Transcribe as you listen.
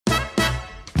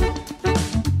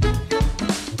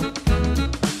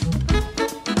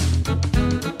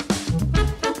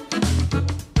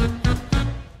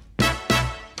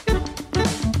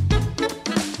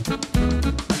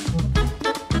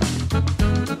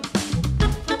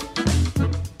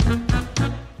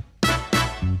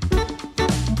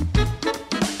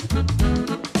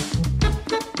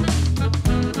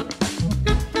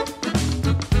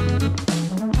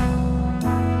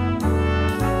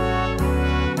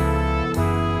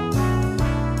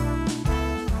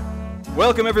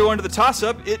Welcome, everyone, to the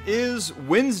toss-up. It is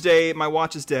Wednesday. My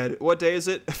watch is dead. What day is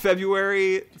it?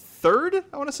 February 3rd,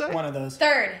 I want to say? One of those.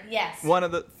 3rd, yes. One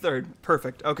of the 3rd.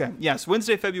 Perfect. Okay. Yes,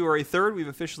 Wednesday, February 3rd. We've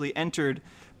officially entered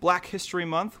Black History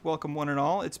Month. Welcome, one and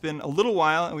all. It's been a little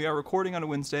while, and we are recording on a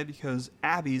Wednesday because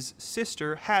Abby's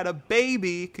sister had a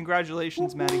baby.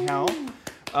 Congratulations, Maddie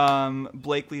Howell.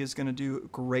 Blakely is going to do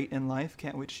great in life.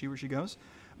 Can't wait to see where she goes.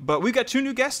 But we've got two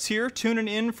new guests here tuning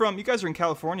in from... You guys are in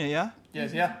California, yeah?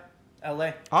 Yes, yeah.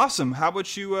 LA. Awesome. How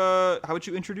about you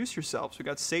introduce yourselves? We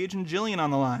got Sage and Jillian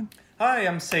on the line. Hi,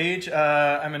 I'm Sage.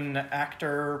 I'm an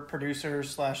actor, producer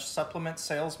 / supplement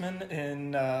salesman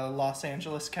in Los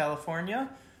Angeles, California.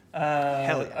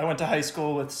 Hell yeah. I went to high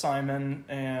school with Simon,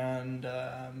 and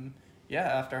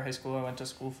after high school I went to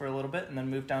school for a little bit and then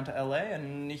moved down to LA,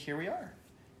 and here we are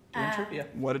doing trivia.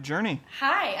 What a journey.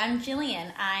 Hi, I'm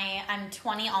Jillian. I'm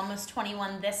 20, almost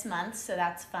 21 this month, so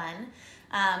that's fun.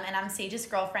 And I'm Sage's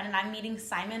girlfriend, and I'm meeting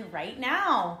Simon right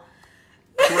now.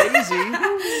 Crazy.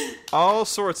 All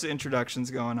sorts of introductions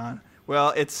going on.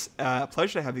 Well, it's a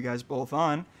pleasure to have you guys both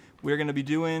on. We're going to be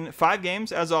doing 5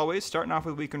 games, as always, starting off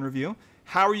with Week in Review.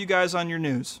 How are you guys on your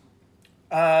news?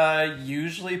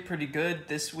 Usually pretty good.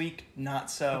 This week, not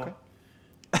so.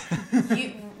 Okay.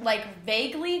 You,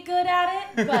 vaguely good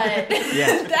at it, but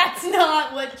Yeah. That's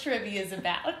not what trivia is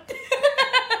about.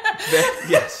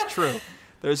 Yes, true.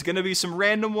 There's going to be some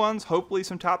random ones, hopefully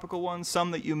some topical ones, some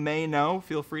that you may know.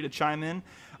 Feel free to chime in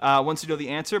once you know the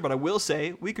answer. But I will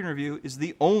say, Week in Review is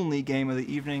the only game of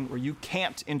the evening where you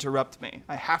can't interrupt me.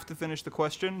 I have to finish the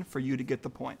question for you to get the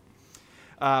point.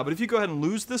 But if you go ahead and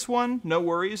lose this one, no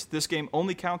worries. This game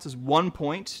only counts as 1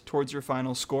 point towards your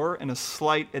final score and a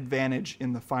slight advantage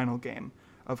in the final game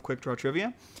of Quick Draw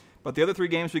Trivia. But the other 3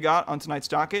 games we got on tonight's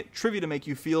docket: Trivia to Make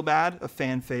You Feel Bad, a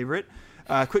fan favorite.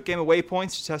 Quick game of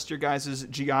Waypoints to test your guys'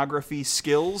 geography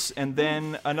skills, and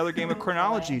then another game of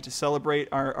Chronology to celebrate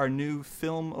our new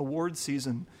film award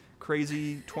season.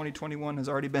 Crazy 2021 has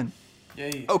already been.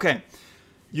 Yay. Okay,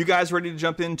 you guys ready to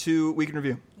jump into Week in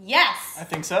Review? Yes. I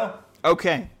think so.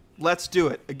 Okay, let's do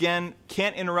it. Again,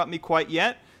 can't interrupt me quite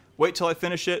yet. Wait till I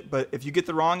finish it, but if you get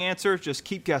the wrong answer, just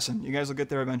keep guessing. You guys will get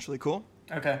there eventually. Cool?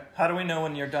 Okay. How do we know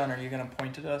when you're done? Are you going to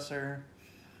point at us, or...?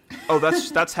 Oh,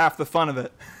 that's half the fun of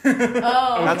it.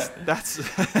 Oh, That's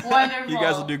wonderful. You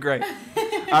guys will do great.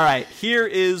 All right, here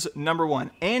is number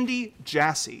 1. Andy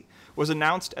Jassy was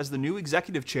announced as the new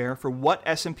executive chair for what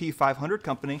S&P 500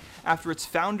 company after its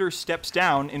founder steps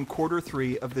down in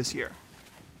Q3 of this year?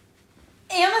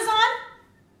 Amazon?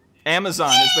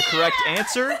 Amazon is the correct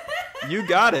answer. You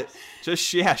got it. Just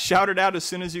shout it out as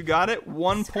soon as you got it.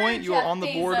 1 point. You are on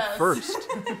the board first.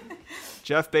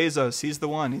 Jeff Bezos, he's the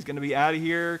one. He's going to be out of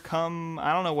here come,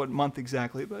 I don't know what month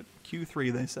exactly, but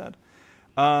Q3 they said.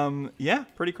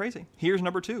 Pretty crazy. Here's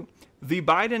number 2. The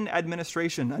Biden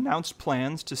administration announced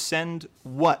plans to send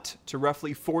what to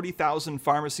roughly 40,000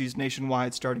 pharmacies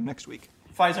nationwide starting next week?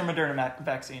 Pfizer Moderna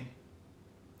vaccine.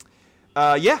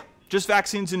 Just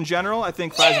vaccines in general. I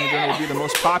think Pfizer and Moderna would be the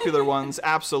most popular ones,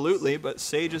 absolutely. But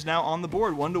Sage is now on the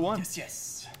board, 1-1.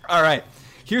 Yes. All right.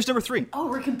 Here's number 3. Oh,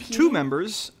 we're competing. 2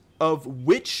 members of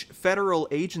which federal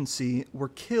agency were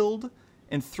killed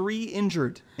and 3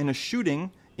 injured in a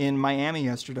shooting in Miami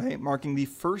yesterday, marking the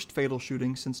first fatal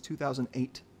shooting since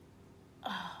 2008? Oh,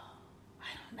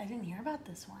 I didn't hear about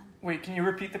this one. Wait, can you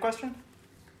repeat the question?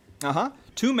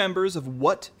 2 members of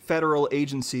what federal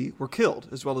agency were killed,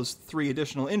 as well as 3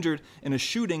 additional injured in a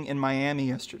shooting in Miami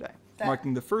yesterday,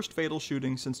 marking the first fatal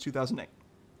shooting since 2008.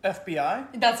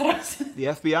 FBI? That's what I was... The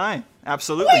FBI.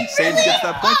 Absolutely. Wait, Sage really? gets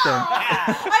that point there.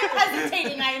 I'm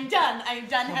hesitating. I am done. I am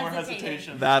done No more hesitating.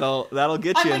 hesitation. That'll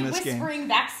get you in this game. I'm whispering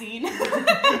vaccine.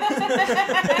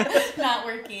 Not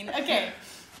working. Okay.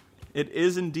 It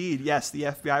is indeed. Yes, the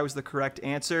FBI was the correct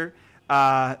answer.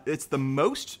 It's the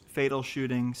most fatal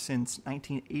shooting since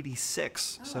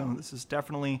 1986. Oh. So this is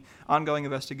definitely ongoing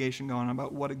investigation going on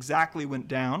about what exactly went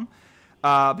down.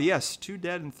 But yes, 2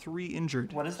 dead and 3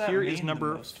 injured. What does that Here mean? is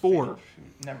number 4.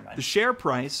 Never mind. The share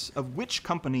price of which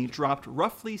company dropped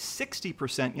roughly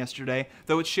 60% yesterday,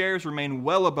 though its shares remain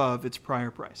well above its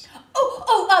prior price?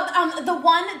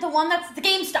 The one that's the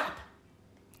GameStop.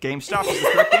 GameStop is the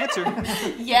correct answer.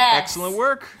 Yes. Excellent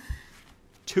work.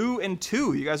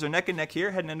 2-2. You guys are neck and neck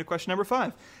here, heading into question number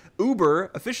 5.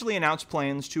 Uber officially announced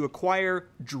plans to acquire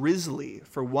Drizzly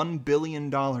for $1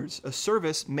 billion, a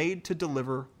service made to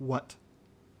deliver what?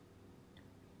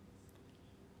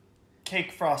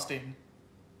 Cake frosting.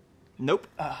 Nope.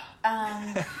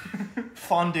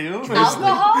 Fondue.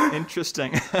 Alcohol?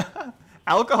 Interesting.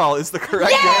 Alcohol is the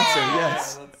correct answer,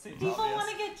 yes. Let's see. People want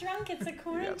to get drunk. It's a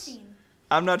quarantine.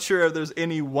 I'm not sure if there's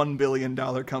any $1 billion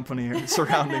company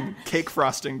surrounding cake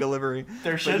frosting delivery.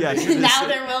 There should yes, be. Now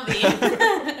there will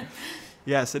be.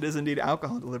 Yes, it is indeed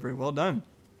alcohol delivery. Well done.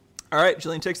 All right,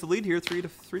 Jillian takes the lead here,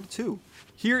 3-2.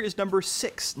 Here is number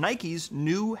 6, Nike's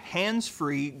new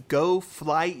hands-free Go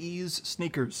Fly Ease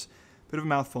sneakers. Bit of a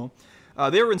mouthful.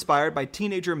 They were inspired by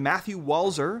teenager Matthew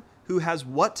Walzer, who has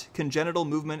what congenital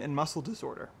movement and muscle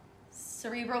disorder?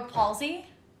 Cerebral palsy?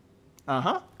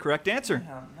 Correct answer.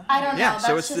 I don't know. Yeah, That's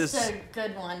so it's just this- a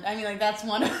good one. I mean, like, that's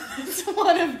one of, it's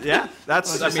one of Yeah,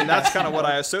 that's kind of what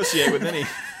I associate with any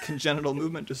congenital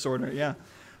movement disorder. Yeah.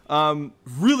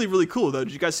 Really, really cool though.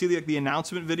 Did you guys see the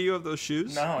announcement video of those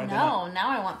shoes? No, I didn't. No, now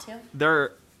I want to.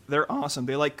 They're awesome.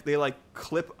 They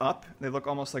clip up. They look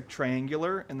almost like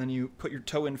triangular, and then you put your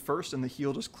toe in first, and the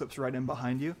heel just clips right in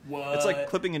behind you. What? It's like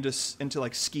clipping into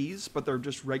like skis, but they're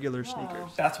just regular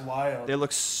sneakers. That's wild. They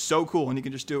look so cool, and you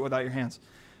can just do it without your hands.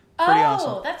 Pretty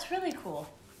awesome. That's really cool.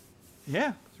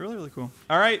 Yeah, it's really, really cool.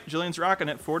 All right, Jillian's rocking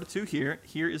it. 4-2 here.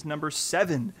 Here is number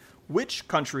 7. Which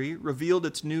country revealed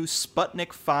its new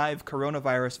Sputnik 5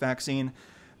 coronavirus vaccine?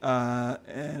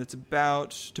 And it's about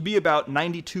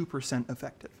 92%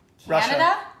 effective.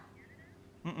 Canada?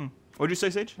 What did you say,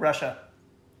 Sage? Russia.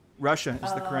 Russia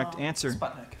is the correct answer.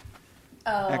 Sputnik.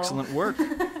 Oh. Excellent work.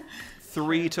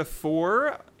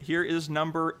 3-4. Here is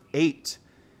number 8.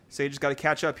 Sage has got to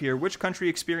catch up here. Which country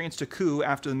experienced a coup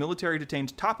after the military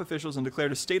detained top officials and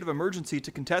declared a state of emergency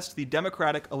to contest the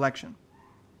democratic election?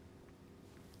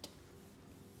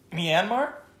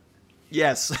 Myanmar?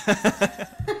 Yes.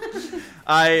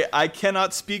 I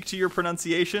cannot speak to your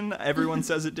pronunciation. Everyone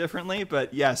says it differently,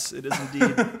 but yes, it is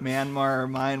indeed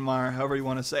Myanmar, however you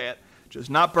want to say it. Just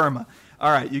not Burma.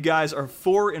 All right, you guys are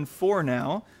 4-4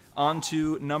 now. On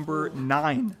to number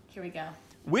 9. Here we go.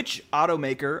 Which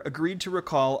automaker agreed to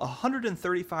recall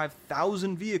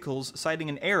 135,000 vehicles citing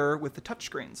an error with the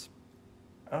touchscreens?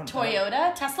 Oh, no.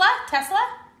 Toyota?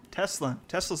 Tesla?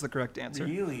 Tesla's the correct answer.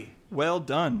 Really? Well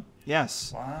done.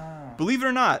 Yes. Wow. Believe it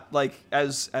or not, like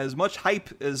as much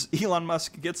hype as Elon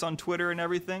Musk gets on Twitter and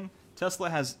everything, Tesla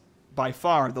has by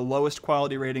far the lowest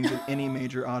quality ratings of any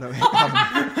major auto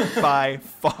by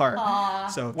far. Aww.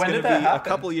 So it's When going did to be that happen? a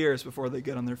couple years before they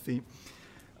get on their feet.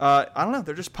 I don't know.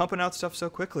 They're just pumping out stuff so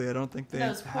quickly. I don't think they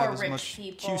Those have poor as rich much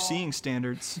people. QCing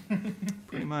standards.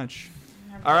 Pretty much.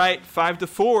 All right,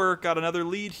 5-4. Got another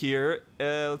lead here.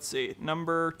 Let's see.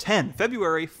 Number 10.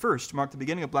 February 1st marked the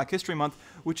beginning of Black History Month,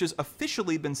 which has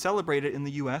officially been celebrated in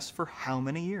the U.S. for how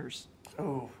many years?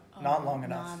 Oh, not long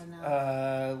enough. not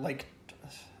enough. Like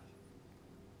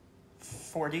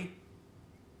 40?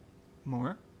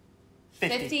 More?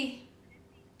 50?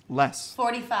 Less.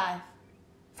 45.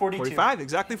 42. 45,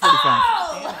 exactly 45.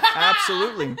 Oh!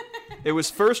 Absolutely. It was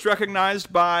first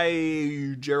recognized by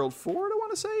Gerald Ford, I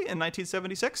want to say, in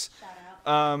 1976. Shout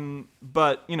out.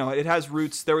 But, you know, it has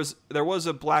roots. There was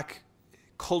a Black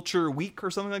Culture Week or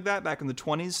something like that back in the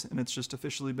 20s, and it's just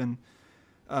officially been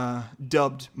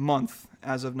dubbed month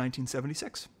as of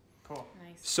 1976. Cool.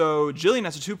 Nice. So Jillian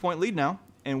has a 2-point lead now,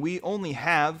 and we only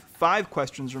have 5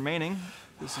 questions remaining.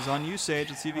 This is on you, Sage.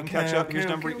 Let's see if you can catch up. Here's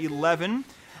number 11.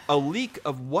 A leak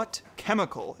of what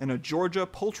chemical in a Georgia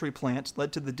poultry plant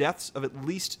led to the deaths of at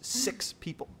least 6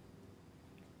 people?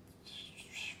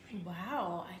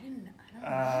 Wow. I don't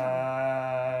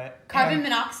know. Carbon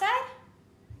monoxide?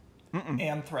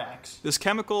 Anthrax. This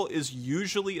chemical is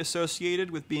usually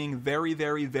associated with being very,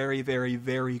 very, very, very,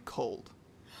 very cold.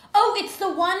 Oh, it's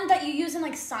the one that you use in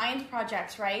like science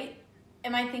projects, right?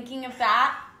 Am I thinking of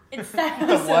that? It's that. I'm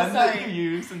The so one sorry. that you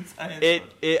use in science.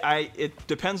 It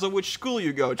depends on which school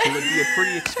you go to. It would be a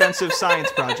pretty expensive science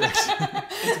project.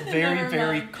 It's very, Never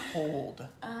very mind. cold.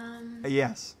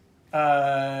 Yes.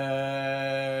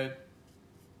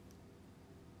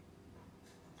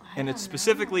 And it's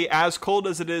specifically as cold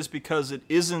as it is because it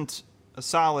isn't a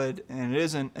solid and it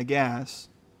isn't a gas.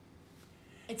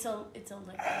 It's a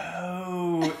liquid.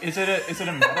 Oh, is it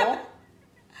a metal?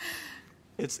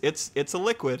 It's a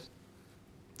liquid.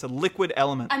 It's a liquid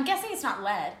element. I'm guessing it's not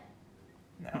lead.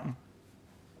 No.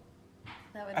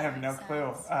 That would I have make no sense.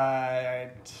 clue.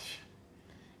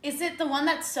 Is it the one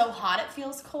that's so hot it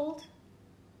feels cold?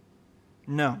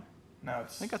 No. No, I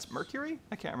think that's mercury?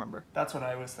 I can't remember. that's what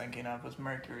I was thinking of, was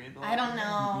mercury. I don't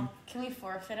know. Can we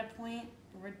forfeit a point?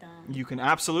 We're done. You can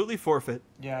absolutely forfit.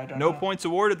 Yeah, I don't No know. points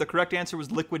awarded. The correct answer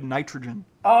was liquid nitrogen.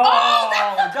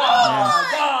 Oh,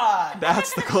 God!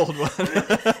 That's the cold one. That's the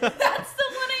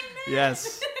one I knew.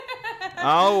 Yes.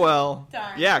 Oh, well.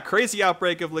 Darn. Yeah, crazy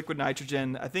outbreak of liquid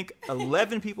nitrogen. I think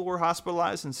 11 people were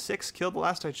hospitalized and 6 killed the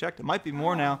last I checked. It might be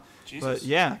more now. Jesus. But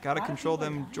yeah, got to lot of control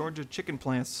people them died. Georgia chicken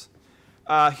plants.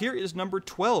 Here is number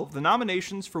 12. The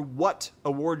nominations for what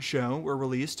award show were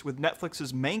released, with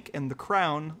Netflix's Mank and The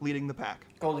Crown leading the pack?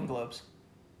 Golden Globes.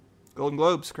 Golden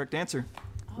Globes, correct answer.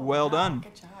 Oh, well wow, done.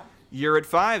 Good job. You're at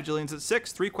 5. Jillian's at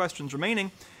 6. 3 questions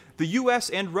remaining. The U.S.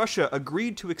 and Russia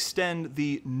agreed to extend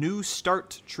the New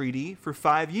START Treaty for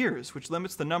 5 years, which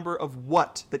limits the number of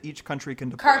what that each country can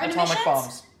deploy. Carbon Atomic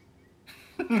emissions?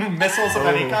 bombs. Missiles of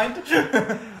any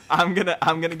kind. I'm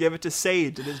gonna give it to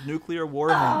Sage. It is nuclear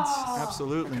warheads.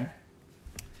 Absolutely. Okay.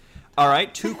 All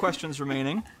right, 2 questions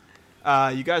remaining.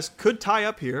 You guys could tie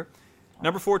up here.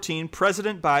 Number 14,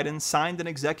 President Biden signed an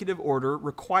executive order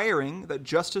requiring that the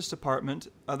Justice Department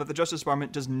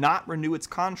does not renew its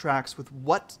contracts with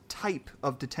what type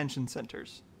of detention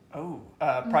centers? Oh,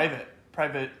 private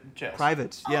jails.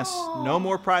 Private, yes. Oh. No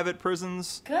more private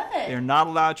prisons. Good. They are not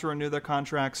allowed to renew their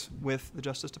contracts with the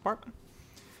Justice Department.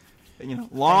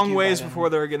 Long you, ways Biden. before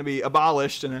they're going to be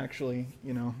abolished and actually,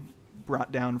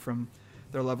 brought down from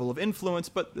their level of influence,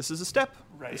 but this is a step.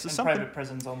 Right, This is and something. private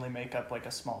prisons only make up like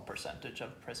a small percentage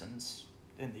of prisons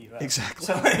in the U.S. Exactly.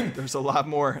 So, like, There's a lot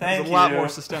more. There's Thank a lot you. more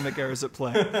systemic errors at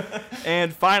play.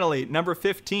 And finally, number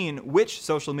 15, which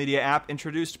social media app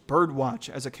introduced Birdwatch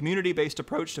as a community-based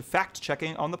approach to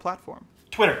fact-checking on the platform?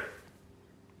 Twitter.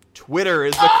 Twitter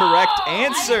is the correct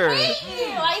answer. I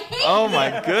hate Oh you.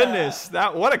 my goodness!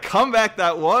 What a comeback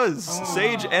that was!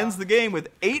 Sage ends the game with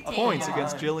 8 points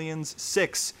against Jillian's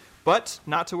 6. But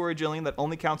not to worry, Jillian. That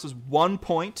only counts as 1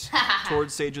 point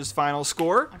towards Sage's final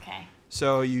score. Okay.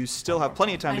 So you still have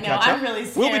plenty of time to know, catch up. I'm really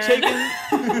We'll be scared.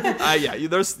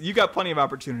 taking. You got plenty of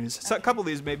opportunities. So a couple of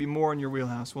these may be more in your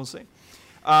wheelhouse. We'll see.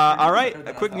 All right,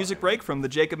 a quick music break from the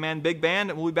Jacob Man Big Band,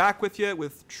 and we'll be back with you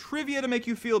with trivia to make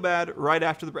you feel bad right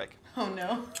after the break. Oh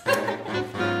no.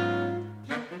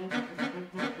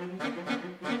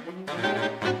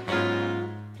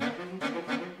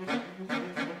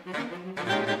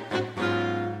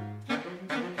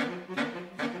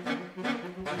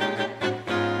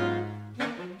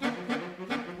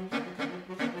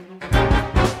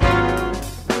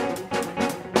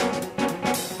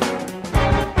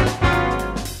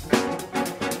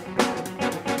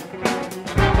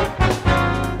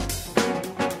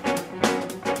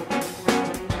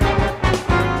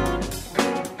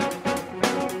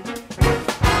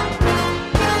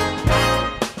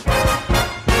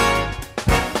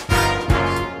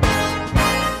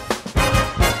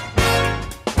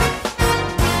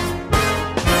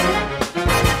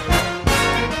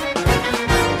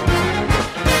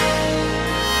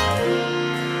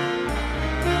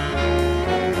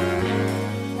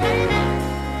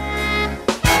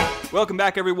 Welcome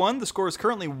back, everyone. The score is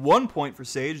currently 1 point for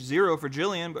Sage, 0 for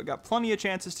Jillian, but got plenty of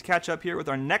chances to catch up here with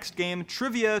our next game,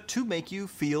 Trivia to Make You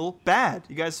Feel Bad.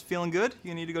 You guys feeling good?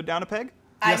 You need to go down a peg?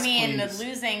 I Yes, mean, please. the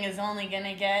losing is only going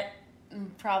to get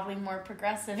probably more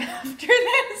progressive after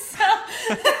this. So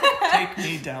Take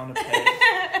me down a peg.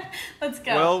 let's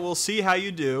go. Well, we'll see how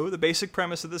you do. The basic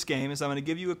premise of this game is I'm going to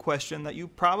give you a question that you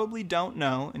probably don't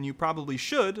know, and you probably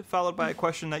should, followed by a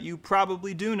question that you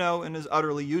probably do know and is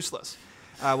utterly useless.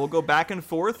 We'll go back and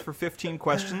forth for 15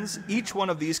 questions. Each one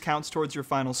of these counts towards your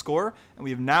final score, and we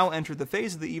have now entered the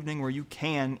phase of the evening where you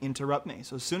can interrupt me.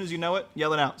 So as soon as you know it,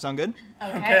 yell it out. Sound good?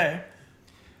 Okay.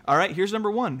 All right, here's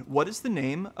number 1. What is the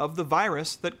name of the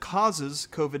virus that causes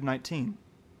COVID-19?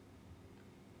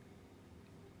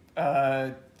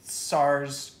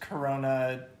 SARS,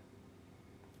 Corona,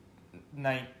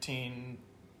 19,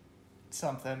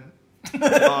 something.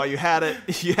 Oh, you had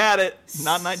it. You had it.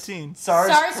 Not 19.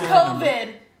 SARS-CoV.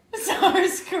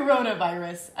 SARS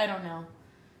coronavirus. I don't know.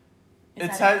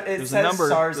 It There's says a number.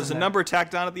 SARS. There's a in number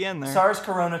tacked on at the end there. SARS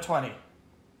Corona 20.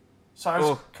 SARS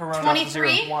Oh. Corona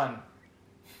 23? 1.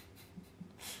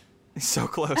 So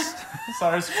close.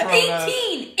 SARS Corona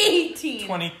 18.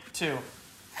 22.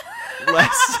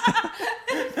 Less.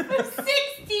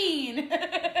 16.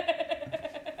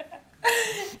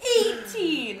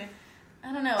 18.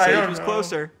 I don't know. I Sage don't was know.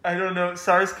 closer. I don't know.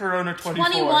 SARS Corona 24.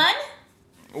 21?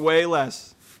 Way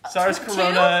less. SARS Two?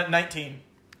 Corona 19.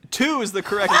 2 is the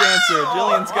correct answer.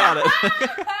 Jillian's got it.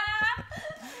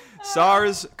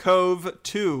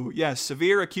 SARS-CoV-2. Yes,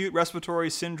 severe acute respiratory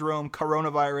syndrome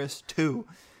coronavirus 2.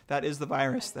 That is the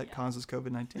virus that causes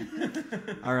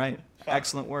COVID-19. All right.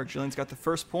 Excellent work. Jillian's got the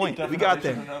first point. We got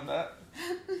there. Known that.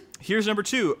 Here's number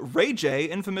 2. Ray J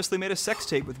infamously made a sex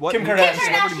tape with what Kim movie Kardashian.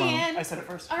 celebrity model? Kardashian. I said it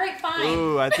first. All right, fine.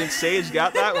 Ooh, I think Sage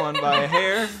got that one by a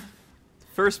hair.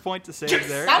 First point to Sage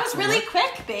there. That was Excellent really work.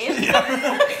 quick, babe.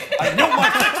 I know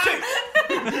my sex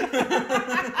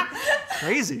tape.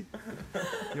 Crazy.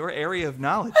 Your area of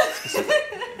knowledge. Specific.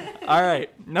 All right,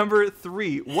 number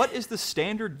 3. What is the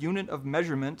standard unit of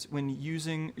measurement when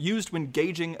used when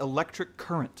gauging electric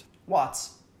current?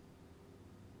 Watts.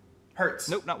 Hertz.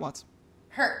 Nope, not watts.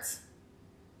 Hertz.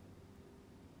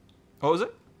 What was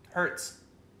it? Hertz.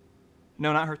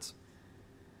 No, not hertz.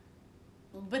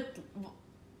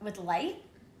 With light?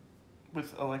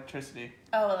 With electricity.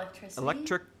 Oh, electricity.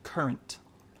 Electric current.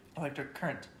 Electric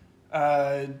current.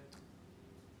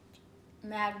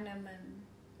 Magnum.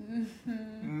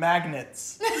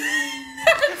 Magnets.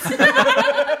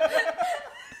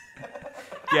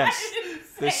 Yes.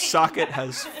 This socket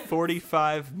has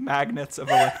 45 magnets of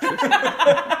electricity.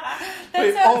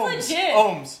 That sounds legit.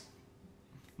 Ohms.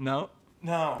 No,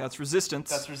 No. that's resistance.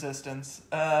 That's resistance.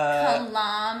 Kilometers.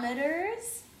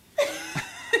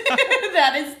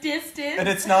 That is distance. And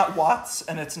it's not watts,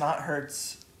 and it's not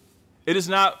hertz. It is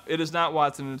not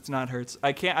watts and it's not hertz.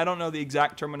 I don't know the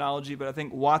exact terminology, but I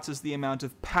think watts is the amount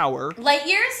of power. Light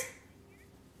years?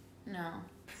 No.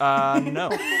 No.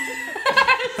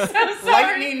 So sorry.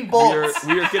 Lightning bolts.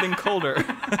 We are getting colder.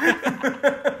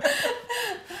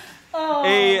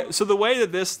 Oh. So the way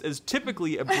that this is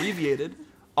typically abbreviated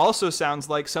also sounds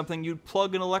like something you'd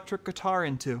plug an electric guitar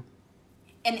into.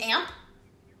 An amp?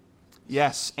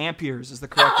 Yes, amperes is the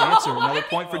correct answer. Another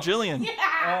point for Jillian.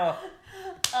 Yeah.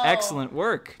 Oh. Excellent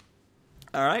work.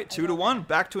 All right, 2-1.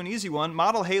 Back to an easy one.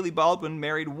 Model Haley Baldwin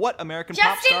married what American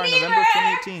pop star in November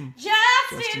 2018?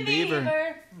 Justin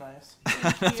Bieber. Nice.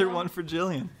 Another one for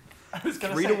Jillian. I was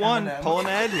gonna 3-1. say Eminem. Pulling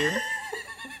ahead here.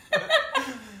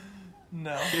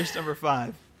 No. Here's number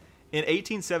 5. In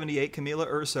 1878, Camila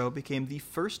Urso became the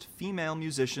first female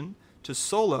musician to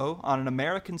solo on an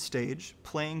American stage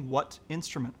playing what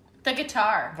instrument? The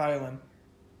guitar. Violin.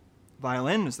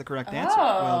 Violin is the correct answer.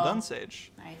 Oh. Well done,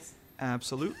 Sage. Nice.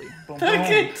 Absolutely. Boom, The boom.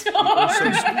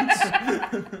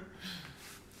 guitar.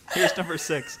 Here's number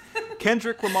 6.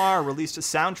 Kendrick Lamar released a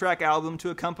soundtrack album to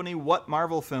accompany what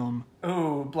Marvel film?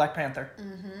 Ooh, Black Panther.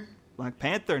 Black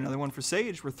Panther. Another one for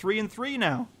Sage. We're 3-3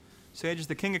 now. Sage is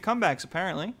the king of comebacks,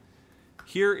 apparently.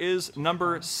 Here is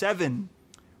number 7.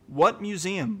 What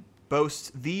museum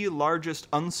boasts the largest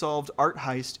unsolved art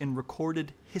heist in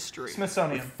recorded history?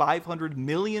 Smithsonian. With $500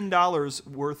 million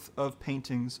worth of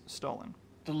paintings stolen.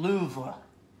 The Louvre.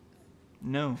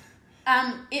 No.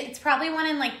 It's probably one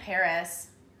in like Paris.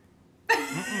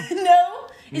 No?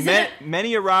 Is it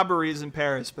Many robberies in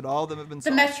Paris, but all of them have been the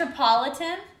solved.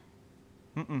 Metropolitan?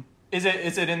 Is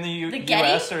it in the, The Getty?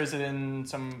 U.S. or is it in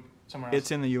somewhere else?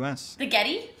 It's in the U.S. The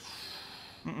Getty?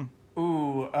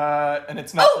 Ooh, and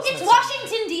it's not. Oh, the it's Smithsonian.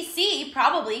 Washington, D.C.,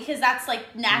 probably, because that's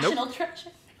like national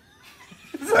treasure.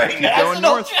 Sorry, going National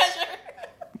north. treasure.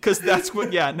 Because that's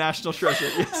what, national treasure.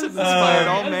 Yes, it inspired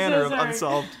all I'm manner so of sorry.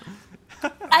 unsolved.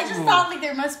 I just thought like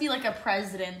there must be like a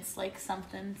president's like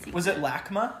something. Was it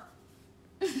LACMA?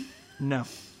 No.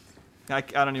 I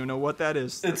don't even know what that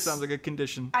is. That It's- sounds like a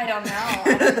condition. I don't know.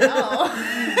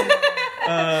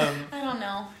 I don't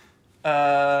know.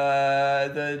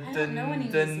 The know any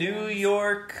the New museums.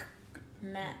 York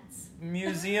Mets.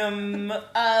 Museum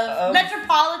Of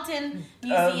Metropolitan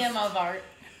Museum of Art.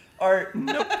 Art.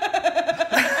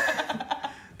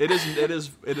 It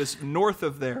is north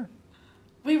of there.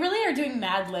 We really are doing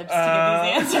Mad Libs to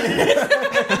get these answers.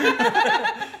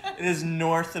 It is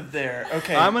north of there.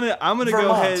 Okay. I'm gonna go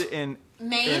Vermont. ahead and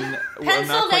Maine? well,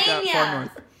 not quite that far Pennsylvania.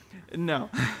 north. No.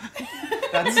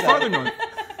 That's Farther north.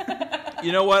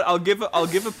 You know what? I'll give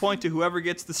a point to whoever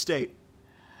gets the state.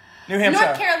 New Hampshire.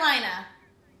 North Carolina.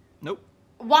 Nope.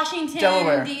 Washington.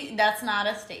 Delaware. That's not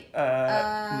a state.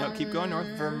 No, keep going north.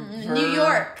 New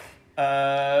York.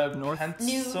 North.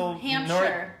 New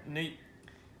Hampshire.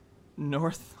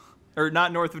 North, or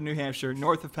not north of New Hampshire,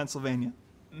 north of Pennsylvania.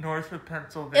 North of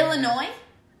Pennsylvania. Illinois.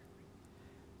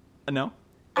 No.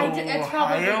 It's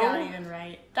probably Ohio? not even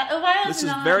right. Ohio's This is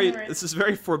not very even right. this is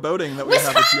very foreboding that we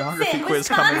have a geography quiz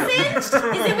coming up next.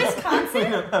 Wisconsin? Is it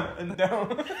Wisconsin?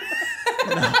 No.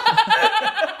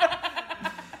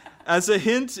 As a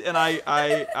hint, and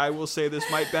I will say this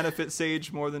might benefit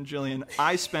Sage more than Jillian,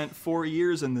 I spent 4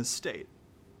 years in this state.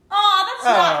 Aw, that's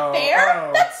not fair.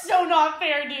 Oh. That's so not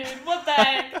fair, dude. What the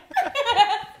heck?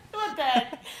 What the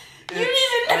heck? You didn't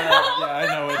even know. Yeah, I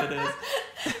know what it is.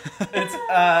 It's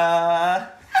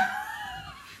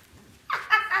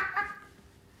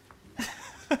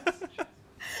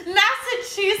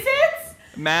Massachusetts?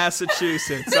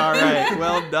 Massachusetts. All right.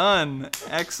 Well done.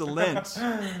 Excellent.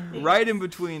 Right in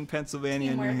between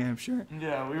Pennsylvania and New Teamwork. Hampshire.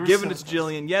 yeah, we were Given so it to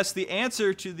close. Jillian, yes, the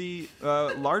answer to the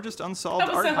largest unsolved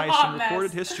That was art a heist hot in mess.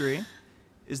 recorded history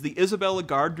is the Isabella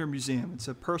Gardner Museum. It's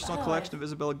a personal collection of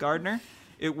Isabella Gardner.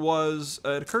 It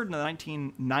occurred in the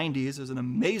 1990s. There's an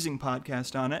amazing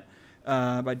podcast on it.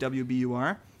 by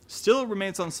WBUR. Still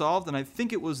remains unsolved, and I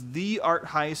think it was the art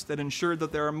heist that ensured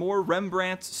that there are more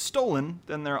Rembrandts stolen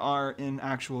than there are in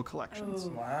actual collections. Oh.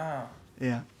 Wow.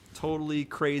 Yeah, totally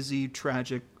crazy,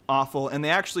 tragic, awful. And they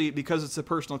actually, because it's a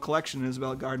personal collection,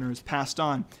 Isabel Gardner has passed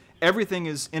on, everything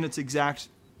is in its exact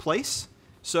place.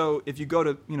 So if you go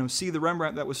to see the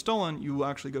Rembrandt that was stolen, you will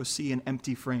actually go see an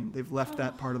empty frame. They've left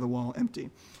that part of the wall empty.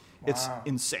 Wow. It's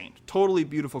insane. Totally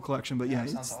beautiful collection, but yeah,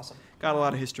 sounds it's awesome. got a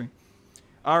lot of history.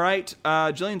 All right,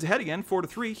 Jillian's ahead again,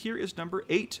 4-3. Here is number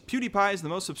 8. PewDiePie is the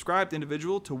most subscribed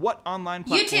individual to what online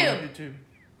platform?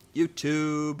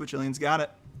 YouTube. But Jillian's got it.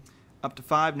 Up to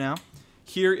 5 now.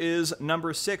 Here is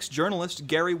number 6. Journalist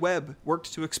Gary Webb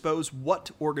worked to expose what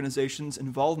organization's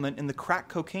involvement in the crack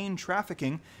cocaine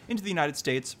trafficking into the United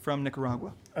States from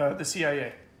Nicaragua? The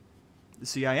CIA. The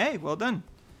CIA. Well done.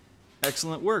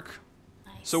 Excellent work.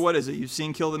 Nice. So what is it? You've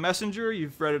seen Kill the Messenger?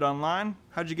 You've read it online?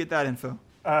 How'd you get that info?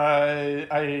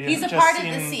 He's a part of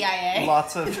the CIA.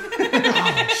 Lots of.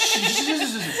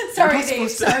 Sorry,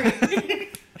 Dave. Sorry.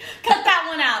 Cut that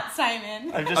one out,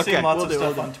 Simon. I've just seen lots of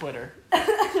stuff on Twitter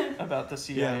about the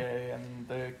CIA and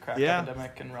the crack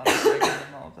epidemic and Ronald Reagan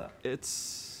and all of that.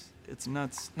 It's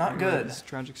nuts. Not good. It's a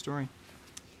tragic story.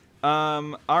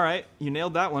 All right, you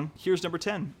nailed that one. Here's number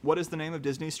 10. What is the name of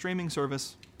Disney's streaming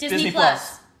service? Disney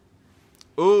Plus.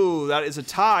 Ooh, that is a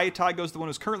tie. Tie goes to the one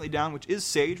who's currently down, which is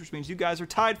Sage, which means you guys are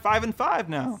tied 5-5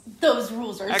 now. Those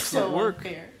rules are excellent so work.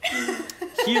 unfair.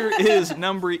 Here is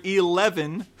number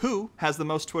 11. Who has the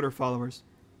most Twitter followers?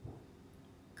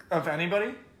 Of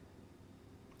anybody?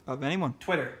 Of anyone.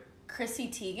 Twitter. Chrissy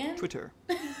Teigen? Twitter.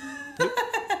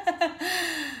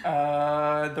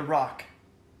 The Rock.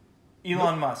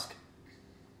 Elon Musk.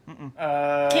 Kim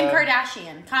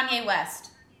Kardashian. Kanye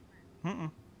West.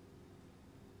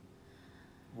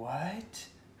 What?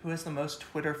 Who has the most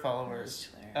Twitter followers?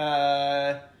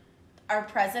 Our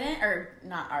president, or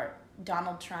not our,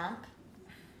 Donald Trump.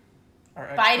 Our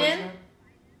Biden? ex-president?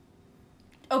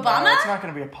 Obama? No, it's not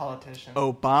going to be a politician.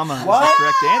 Obama What? is the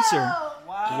correct answer.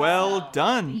 Wow. Well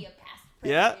done. Be a past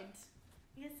Yeah. president.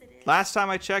 Yes, it is. Last time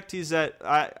I checked, he's at,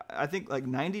 I think, like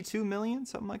 92 million,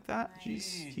 something like that.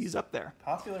 Nice. He's up there.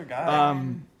 Popular guy.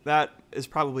 That is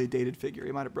probably a dated figure.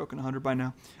 He might have broken 100 by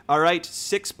now. All right,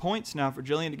 6 points now for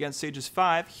Jillian against Sage's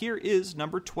 5. Here is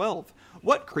number 12.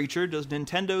 What creature does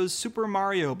Nintendo's Super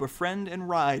Mario befriend and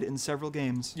ride in several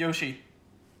games? Yoshi.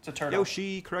 It's a turtle.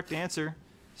 Yoshi, correct answer.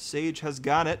 Sage has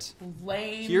got it.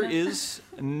 Lame. Here is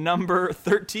number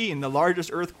 13. The largest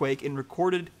earthquake in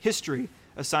recorded history,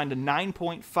 assigned a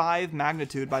 9.5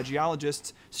 magnitude by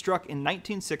geologists, struck in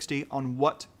 1960 on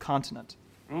what continent?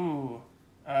 Ooh.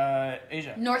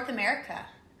 Asia. North America.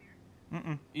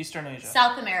 Eastern Asia.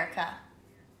 South America.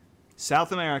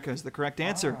 South America is the correct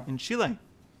answer. Wow. In Chile.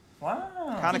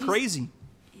 Wow. Kind of He's- crazy.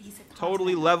 He's a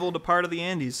Totally continent. leveled a part of the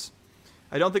Andes.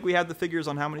 I don't think we had the figures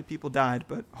on how many people died,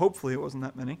 but hopefully it wasn't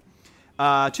that many.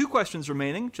 2 questions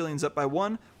remaining. Jillian's up by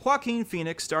 1. Joaquin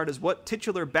Phoenix starred as what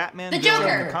titular Batman The villain in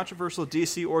Joker. the controversial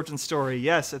DC origin story?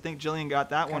 Yes, I think Jillian got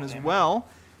that one as damn it. well.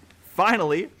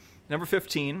 Finally, number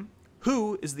 15.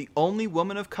 Who is the only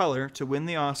woman of color to win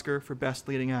the Oscar for Best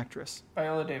Leading Actress?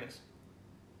 Viola Davis.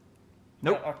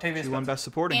 Nope. Octavia She won Spencer. Best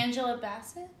Supporting. Angela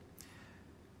Bassett?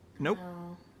 Nope.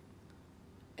 No.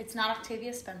 It's not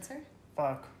Octavia Spencer?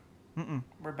 Fuck.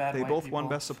 We're bad They white both people. won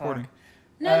Best Supporting. Fuck.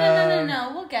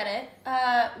 No. We'll get it.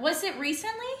 Was it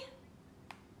recently?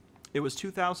 It was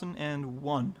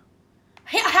 2001.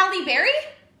 Halle Berry?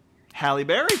 Halle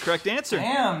Berry, correct answer.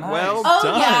 Damn, nice. Well Oh,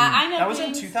 done. yeah. I know. That was in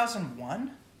things.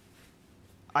 2001?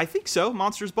 I think so.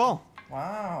 Monsters Ball.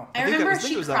 Wow. I I think remember it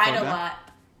she was that cried far a back. lot,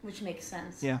 which makes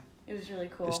sense. Yeah. It was really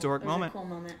cool. Historic it was moment. A cool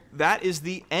moment. That is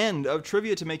the end of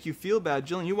trivia to make you feel bad.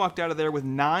 Jillian, you walked out of there with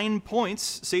 9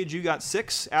 points. Sage, you got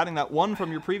 6, adding that 1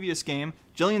 from your previous game.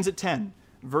 Jillian's at 10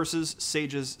 versus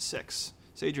Sage's 6.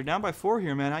 Sage, you're down by 4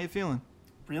 here, man. How you feeling?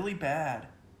 Really bad.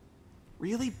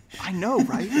 Really? I know,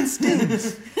 right? It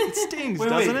stings. It stings,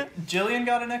 doesn't it? Jillian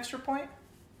got an extra point?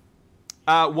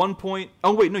 1 point.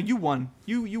 Oh, wait, no, you won.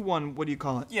 You won, what do you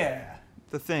call it? Yeah.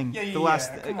 The thing. Yeah, the last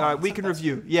come on, week in that's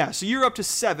review. Yeah, so you're up to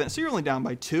 7. So you're only down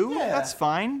by 2. Yeah. That's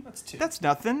fine. That's 2. That's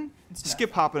nothing.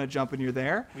 Skip, hopping, and jumping, you're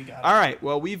there. We got it. All right,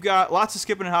 well, we've got lots of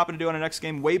skipping and hopping to do on our next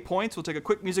game, Waypoints. We'll take a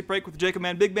quick music break with the Jacob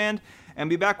Man Big Band and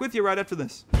be back with you right after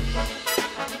this.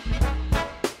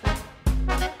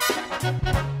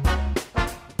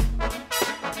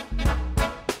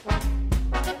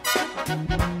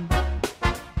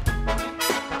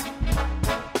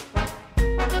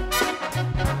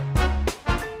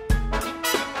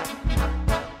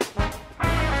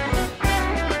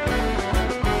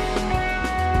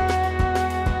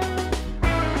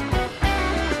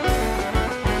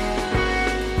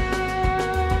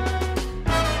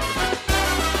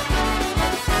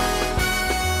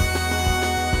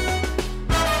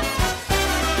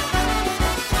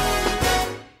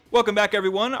 Welcome back,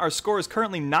 everyone. Our score is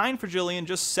currently 9 for Jillian,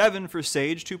 just 7 for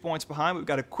Sage, 2 points behind. We've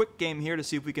got a quick game here to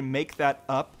see if we can make that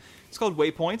up. It's called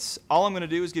Waypoints. All I'm going to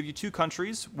do is give you 2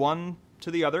 countries, one to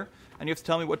the other, and you have to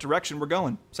tell me what direction we're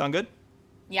going. Sound good?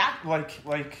 Yeah. Like.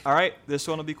 All right, this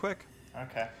one will be quick.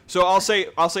 Okay. So I'll say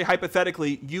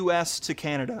hypothetically, U.S. to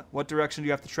Canada. What direction do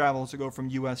you have to travel to go from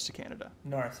U.S. to Canada?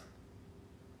 North.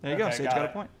 There you go. Okay, Sage got got a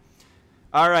it. point.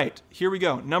 All right, here we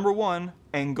go. Number 1,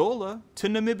 Angola to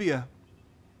Namibia.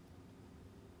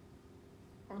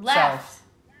 Left.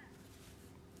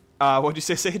 What'd you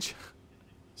say, Sage?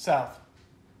 South.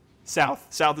 South.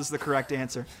 South is the correct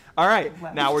answer. All right,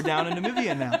 now we're down in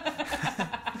Namibia now.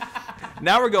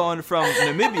 Now we're going from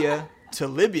Namibia to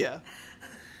Libya.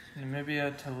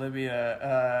 Namibia to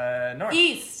Libya. North.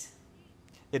 East.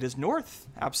 It is north,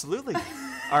 absolutely.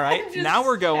 All right, Just now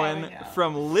we're going shouting out.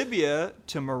 from Libya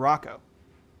to Morocco.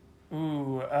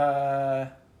 Ooh.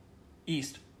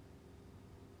 East.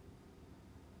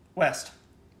 West.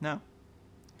 No.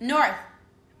 North.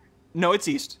 No, it's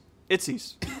east. It's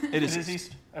east. It is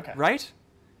east. Okay. Right?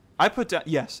 I put down,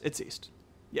 yes, it's east.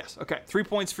 Yes, okay. 3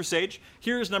 points for Sage.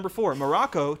 Here's number 4,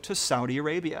 Morocco to Saudi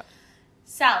Arabia.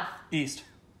 South. East.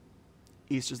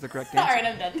 East is the correct All answer. right,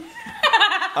 I'm done.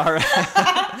 All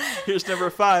right. Here's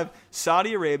number 5,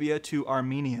 Saudi Arabia to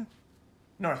Armenia.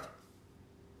 North.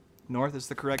 North is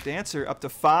the correct answer. Up to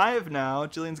 5 now.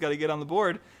 Jillian's got to get on the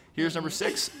board. Here's number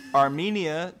 6,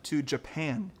 Armenia to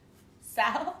Japan.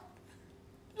 South.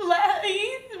 Left.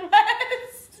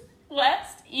 East.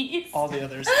 West. East. All the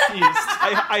others. East.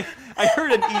 I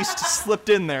heard an east slipped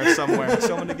in there somewhere,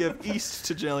 so I'm going to give east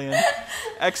to Jillian.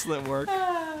 Excellent work.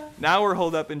 Now we're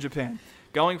holed up in Japan.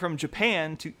 Going from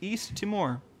Japan to East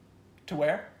Timor. To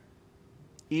where?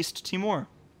 East Timor.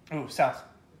 Ooh, south.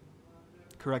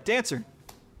 Correct answer.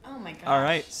 Oh my gosh. All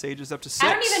right, Sage is up to 6.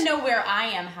 I don't even know where I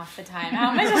am half the time. How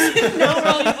am I supposed to know where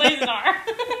all these places are?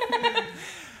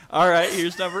 All right,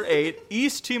 here's number 8,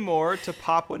 East Timor to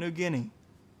Papua New Guinea.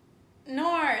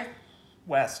 North.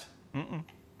 West.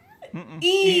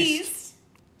 East.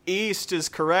 East is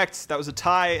correct. That was a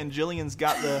tie, and Jillian's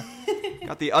got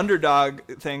the underdog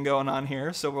thing going on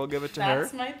here, so we'll give it to her.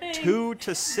 That's my thing. 2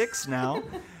 to 6 now.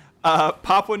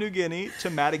 Papua New Guinea to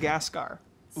Madagascar.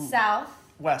 South.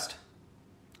 West.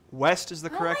 West is the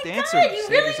correct oh my answer. God, you Sage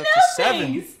really is know up to 7.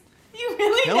 things. You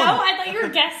really Killing know? it. I thought you were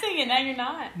guessing, and now you're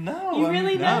not. No. You I'm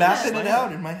really know mapping that. it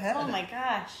out in my head. Oh my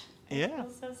gosh. Yeah. I feel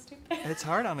so stupid. It's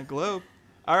hard on a globe.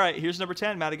 All right, here's number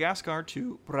 10, Madagascar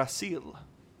to Brazil.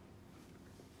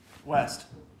 West.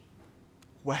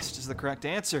 West is the correct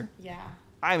answer. Yeah.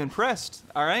 I'm impressed.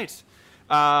 All right.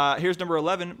 Here's number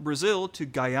 11, Brazil to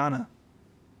Guyana.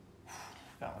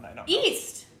 That one I don't know.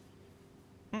 East.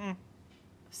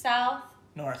 South.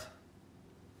 North.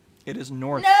 It is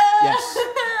north. No. Yes.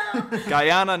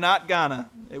 Guyana, not Ghana.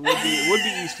 It would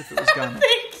be east if it was Ghana.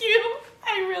 Thank you.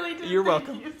 I really did. You're think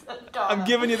welcome. You said Ghana. I'm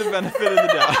giving you the benefit of the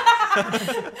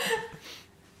doubt.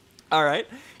 All right.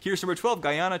 Here's number 12,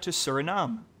 Guyana to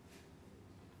Suriname.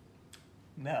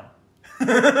 No.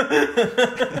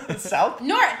 South?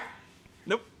 North.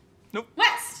 Nope.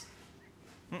 West.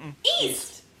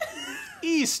 East.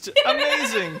 East.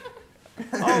 Amazing.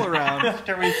 All around.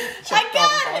 After we I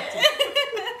got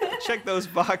it. Check those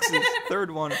boxes.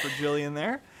 Third one for Jillian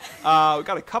there. We've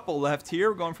got a couple left here.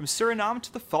 We're going from Suriname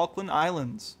to the Falkland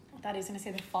Islands. I thought he was going to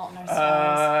say the Fault in Our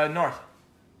Stars. North.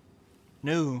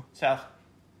 No. South.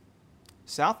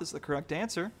 South is the correct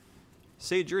answer.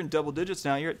 Sage, you're in double digits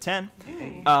now. You're at 10.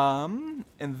 And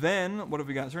then, what have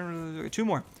we got? 2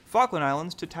 more. Falkland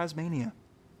Islands to Tasmania.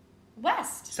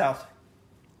 West. South.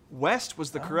 West was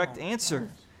the correct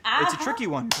answer. It's a tricky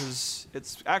one because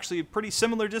it's actually a pretty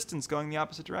similar distance going the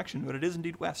opposite direction, but it is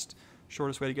indeed west.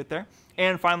 Shortest way to get there.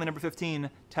 And finally, number 15,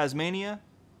 Tasmania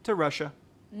to Russia.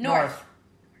 North.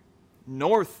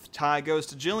 North. Tie goes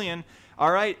to Jillian. All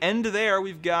right, end there.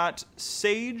 We've got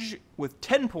Sage with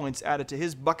 10 points added to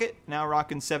his bucket, now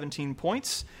rocking 17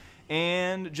 points.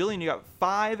 And Jillian, you got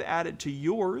 5 added to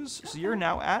yours, so you're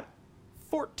now at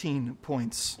 14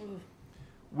 points.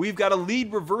 We've got a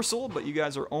lead reversal, but you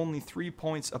guys are only 3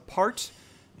 points apart.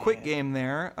 Quick game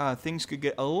there. Things could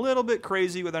get a little bit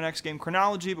crazy with our next game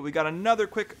chronology, but we got another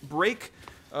quick break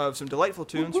of some delightful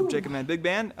tunes from Jacob Man Big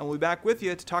Band, and we'll be back with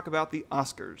you to talk about the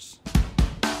Oscars.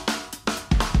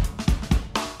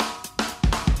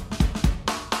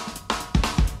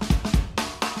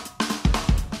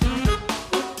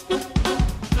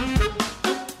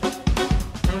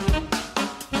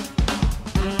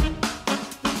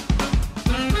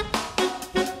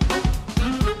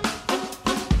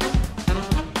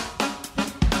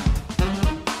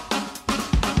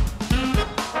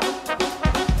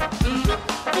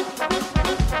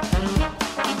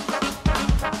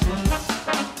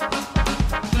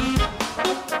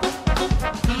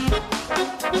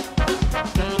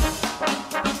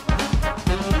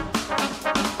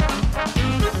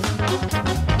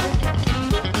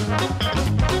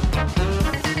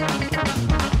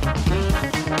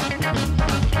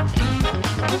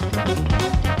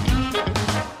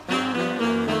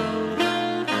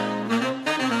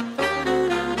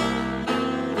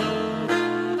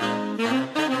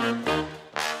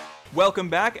 Welcome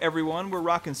back, everyone. We're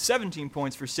rocking 17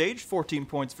 points for Sage, 14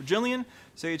 points for Jillian.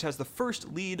 Sage has the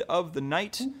first lead of the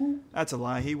night. That's a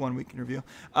lie. He won week in review.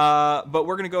 But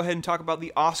we're going to go ahead and talk about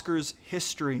the Oscars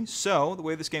history. So the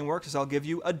way this game works is I'll give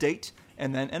you a date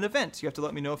and then an event. You have to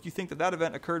let me know if you think that that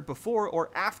event occurred before or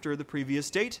after the previous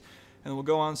date. And we'll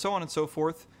go on and so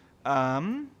forth.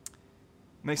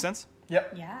 Make sense?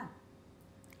 Yep. Yeah.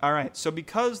 All right, so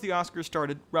because the Oscars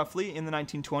started roughly in the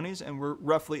 1920s and we're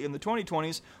roughly in the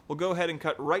 2020s, we'll go ahead and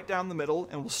cut right down the middle,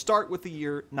 and we'll start with the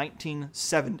year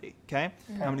 1970, okay?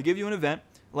 I'm going to give you an event.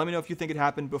 Let me know if you think it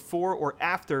happened before or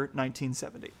after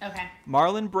 1970. Okay.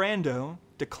 Marlon Brando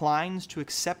declines to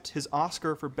accept his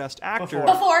Oscar for Best Actor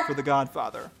Before. for The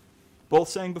Godfather. Both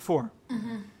saying before.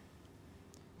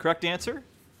 Correct answer,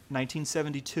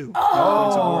 1972.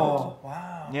 Oh, wow.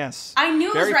 Yes. I knew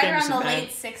it was Very right famous around the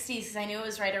event. late 60s because I knew it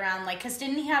was right around, like, because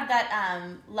didn't he have that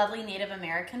lovely Native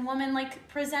American woman, like,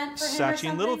 present for him or Saatchi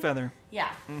and something? Littlefeather. Yeah.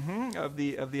 Of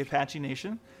the Apache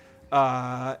Nation,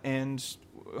 and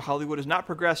Hollywood has not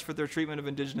progressed for their treatment of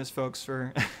indigenous folks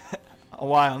for a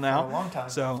while now. For a long time.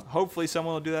 So hopefully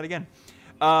someone will do that again.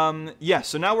 Yes.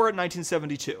 So now we're at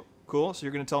 1972. Cool. So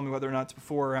you're going to tell me whether or not it's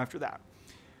before or after that.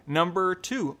 Number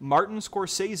 2, Martin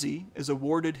Scorsese is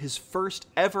awarded his first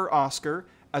ever Oscar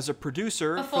as a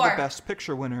producer for the Before. Best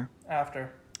Picture winner.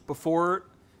 After. Before,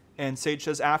 and Sage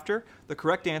says after. The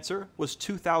correct answer was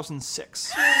 2006.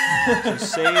 So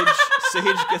Sage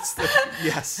gets the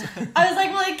yes. I was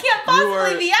like, well, it can't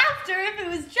possibly be after if it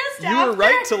was just after. You were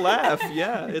right to laugh.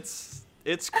 Yeah,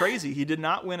 it's crazy. He did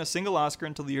not win a single Oscar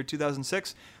until the year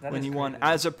 2006 That when is he won crazy.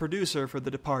 as a producer for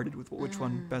The Departed, with which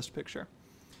won Best Picture.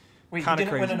 Wait, Kinda he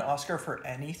didn't win crazy. an Oscar for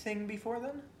anything before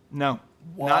then? No.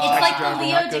 What? Not It's Taxi like the Driver,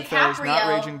 Leo not Goodfellas, not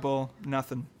DiCaprio. Raging Bull,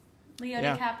 nothing. Leo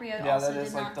Yeah. DiCaprio Yeah, also that is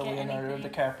did like not the get Leonardo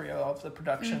anything. DiCaprio of the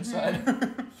production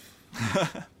side.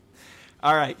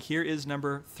 All right, here is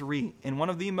number 3. In one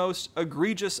of the most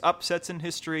egregious upsets in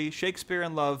history, Shakespeare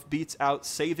in Love beats out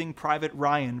Saving Private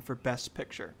Ryan for Best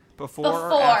Picture. Before or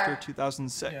Before. after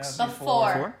 2006? Yeah,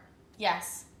 Before. Before?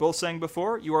 Yes. Both saying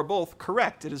before. You are both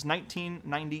correct. It is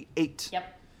 1998.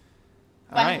 Yep.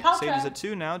 All right, Gwyneth Sage is Paltrow. at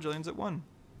 2 now. Jillian's at 1.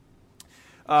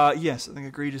 Yes, I think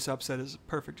egregious upset is a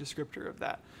perfect descriptor of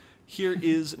that. Here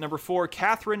is number 4.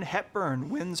 Katharine Hepburn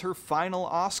wins her final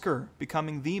Oscar,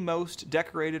 becoming the most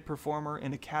decorated performer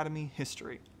in Academy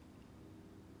history.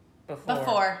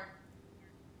 Before.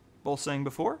 Both saying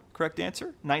before. Correct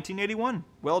answer, 1981.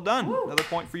 Well done. Woo. Another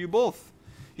point for you both.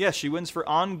 Yes, she wins for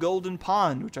On Golden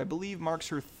Pond, which I believe marks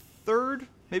her 3rd,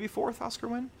 maybe 4th Oscar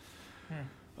win.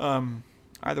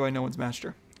 Either way, no one's matched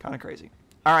her. Kind of crazy.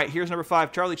 All right, here's number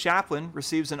 5. Charlie Chaplin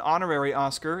receives an honorary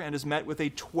Oscar and is met with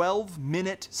a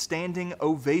 12-minute standing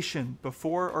ovation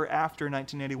before or after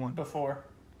 1981. Before.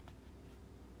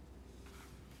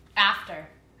 After.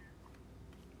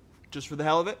 Just for the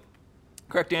hell of it.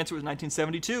 Correct answer was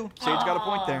 1972. Sage got a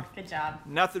point there. Good job.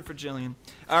 Nothing for Jillian.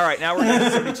 All right, now we're at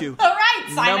 1972. All right,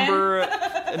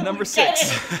 Simon. Number Get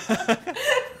 6.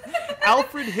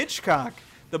 Alfred Hitchcock.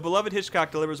 The beloved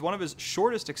Hitchcock delivers one of his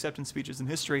shortest acceptance speeches in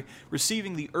history,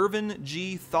 receiving the Irvin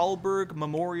G. Thalberg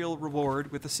Memorial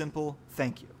Reward with a simple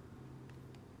thank you.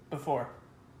 Before.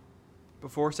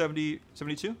 Before 72?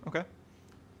 Okay.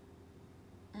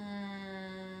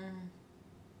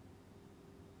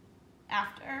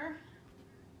 After.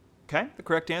 Okay, the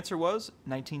correct answer was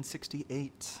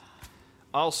 1968.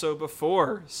 Also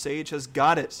before. Sage has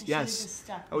got it. should've Yes. just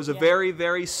stuck That was with a the very,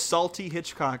 very salty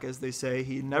Hitchcock, as they say.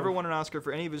 He never won an Oscar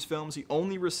for any of his films. He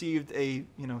only received a,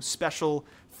 special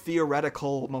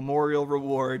theoretical memorial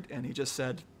reward, and he just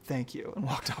said, thank you, and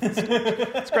walked off the stage.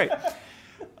 It's great.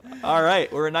 All right,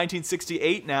 we're in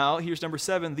 1968 now. Here's number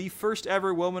 7. The first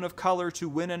ever woman of color to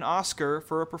win an Oscar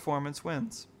for a performance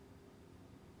wins.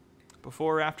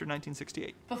 Before or after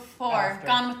 1968? Before. After.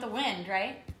 Gone with the Wind,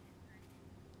 right?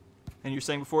 And you're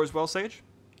saying before as well, Sage?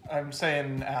 I'm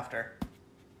saying after.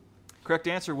 Correct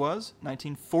answer was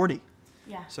 1940.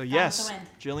 Yeah. So Gone yes, with the Wind.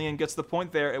 Jillian gets the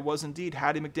point there. It was indeed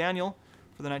Hattie McDaniel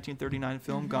for the 1939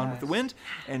 film Gone with the Wind.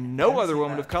 And no Haven't other seen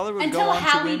woman that. of color would Until go on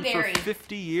Halle to win Berry. for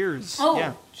 50 years. Oh,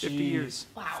 yeah, 50 geez. years.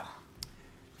 Wow.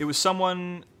 It was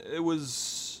someone, who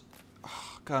was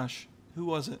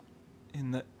it? In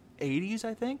the 80s,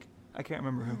 I think? I can't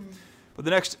remember who. But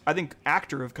the next, I think,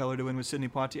 actor of color to win was Sidney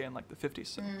Poitier in like the 50s.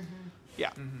 So.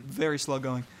 Yeah, very slow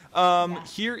going.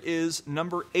 Here is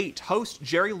number 8. Host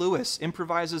Jerry Lewis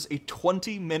improvises a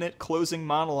 20-minute closing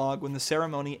monologue when the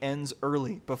ceremony ends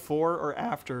early, before or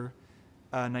after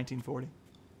 1940.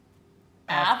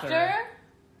 After?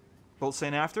 Both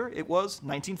saying after. It was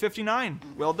 1959.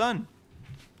 Well done.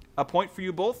 A point for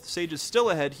you both. Sage is still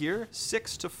ahead here,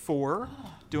 6-4.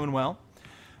 Doing well.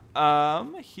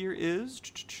 Here is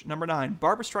number 9.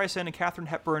 Barbra Streisand and Katharine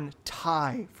Hepburn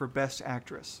tie for Best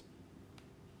Actress.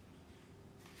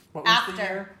 What was After. the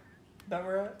year that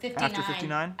we're at? 59. After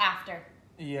 59? After.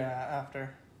 Yeah,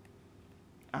 after.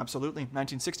 Absolutely.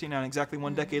 1969, exactly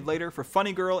one decade later, for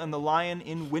Funny Girl and the Lion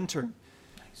in Winter.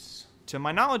 Nice. To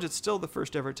my knowledge, it's still the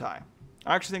first ever tie.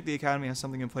 I actually think the Academy has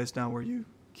something in place now where you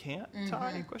can't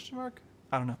tie, question mark?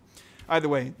 I don't know. Either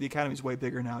way, the Academy's way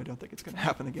bigger now. I don't think it's going to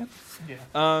happen again.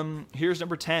 Yeah. Here's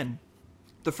number 10.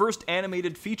 The first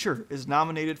animated feature is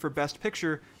nominated for Best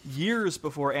Picture years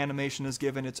before animation is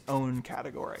given its own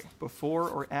category. Before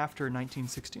or after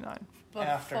 1969?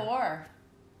 After. Before.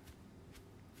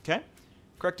 Okay.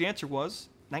 Correct answer was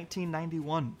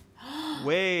 1991.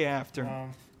 Way after.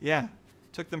 Yeah.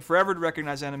 Took them forever to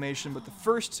recognize animation, but the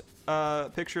first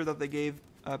picture that they gave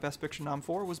Best Picture nom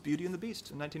for was Beauty and the Beast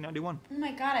in 1991. Oh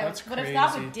my god, I That's would have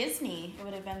thought crazy. with Disney it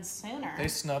would have been sooner. They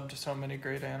snubbed so many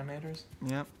great animators.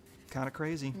 Yep. Kind of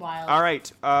crazy. Wild. All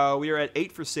right. We are at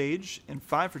 8 for Sage and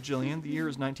 5 for Jillian. The year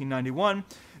is 1991.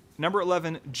 Number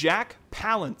 11, Jack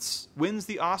Palance wins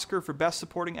the Oscar for Best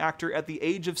Supporting Actor at the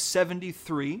age of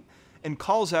 73 and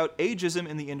calls out ageism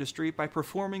in the industry by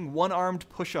performing one-armed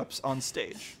push-ups on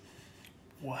stage.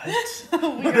 What? We're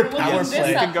looking power this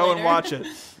play. You up can go and later. watch it.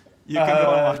 You can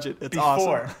go and watch it. It's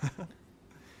before. awesome.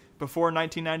 Before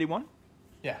 1991?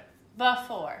 Yeah.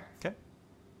 Before. Okay.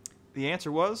 The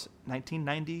answer was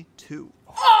 1992.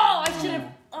 Oh, I should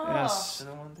have. Oh. Yes.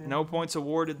 No points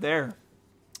awarded there.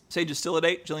 Sage is still at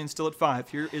 8, Jillian's still at 5.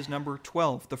 Here is number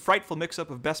 12. The frightful mix-up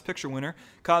of Best Picture winner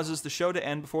causes the show to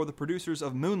end before the producers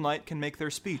of Moonlight can make their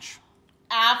speech.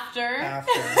 After.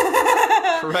 After.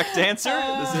 Correct answer.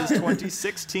 This is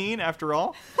 2016, after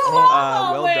all. Oh,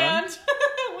 well man. done.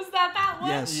 Was that one?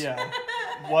 Yes. Yeah.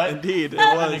 What? Indeed, it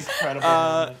An was. incredible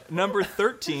moment. Number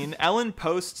 13, Ellen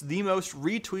posts the most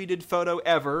retweeted photo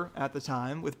ever at the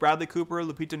time with Bradley Cooper,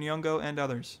 Lupita Nyong'o, and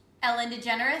others. Ellen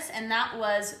DeGeneres, and that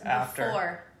was After.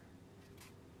 before.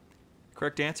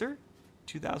 Correct answer,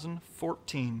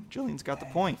 2014. Jillian's got the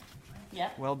point.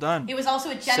 Yep. Well done. It was also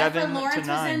with 7 Jennifer to Lawrence was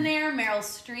 9. in there. Meryl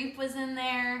Streep was in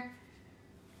there.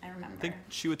 I remember. I think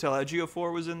Chiwetel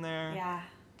Ejiofor was in there. Yeah.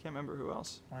 Can't remember who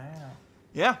else. Wow.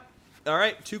 Yeah. All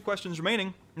right, 2 questions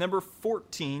remaining. Number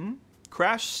 14,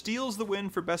 Crash steals the win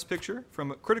for Best Picture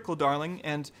from Critical Darling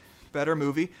and Better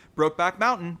Movie, Brokeback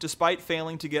Mountain, despite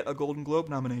failing to get a Golden Globe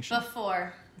nomination.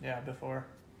 Before. Yeah, before.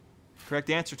 Correct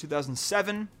answer,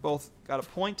 2007. Both got a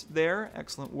point there.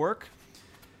 Excellent work.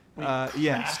 Wait,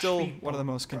 Yeah, Crash still beat one of the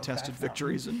most Brokeback contested Mountain?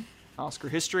 victories in Oscar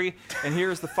history. And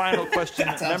here's the final question,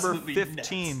 That's number absolutely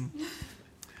 15.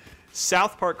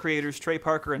 South Park creators Trey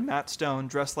Parker and Matt Stone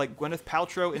dressed like Gwyneth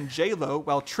Paltrow and J-Lo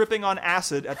while tripping on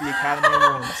acid at the Academy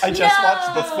Awards. I just No!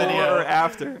 watched this Before video. or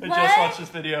after? I What? just watched this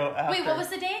video after. Wait, what was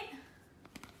the date?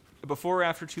 Before or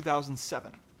after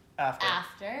 2007? After.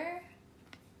 After.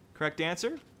 Correct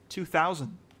answer,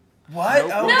 2000. What?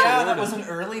 Nope. Oh, No. yeah, that was an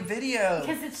early video.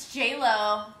 Because it's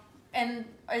J-Lo. And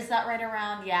is that right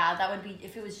around? Yeah, that would be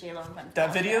if it was J-Lo and Gwyneth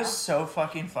That Paltrow. video's so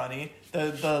fucking funny.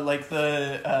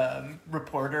 The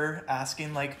reporter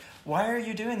asking like, "Why are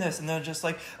you doing this?" And they're just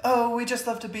like, "Oh, we just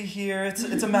love to be here. It's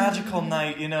a magical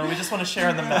night, you know. We just want to share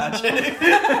in the magic."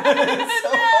 It's so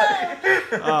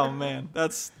funny. Oh man,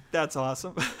 that's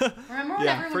awesome. Remember when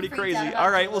Yeah, everyone pretty freaked crazy. out about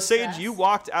All right, well, J-Lo's Sage, dress? you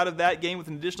walked out of that game with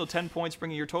an additional 10 points,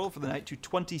 bringing your total for the night to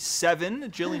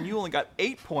 27. Jillian, you only got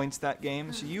 8 points that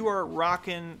game, so you are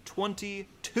rocking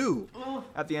 22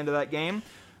 at the end of that game,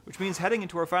 which means heading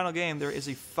into our final game, there is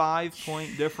a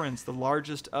 5-point difference, the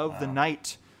largest of the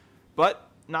night. But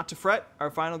not to fret,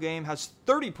 our final game has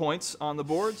 30 points on the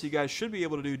board, so you guys should be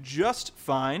able to do just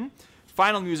fine.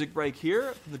 Final music break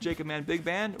here from the Jacob Mann Big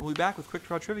Band. We'll be back with Quick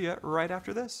Draw Trivia right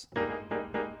after this.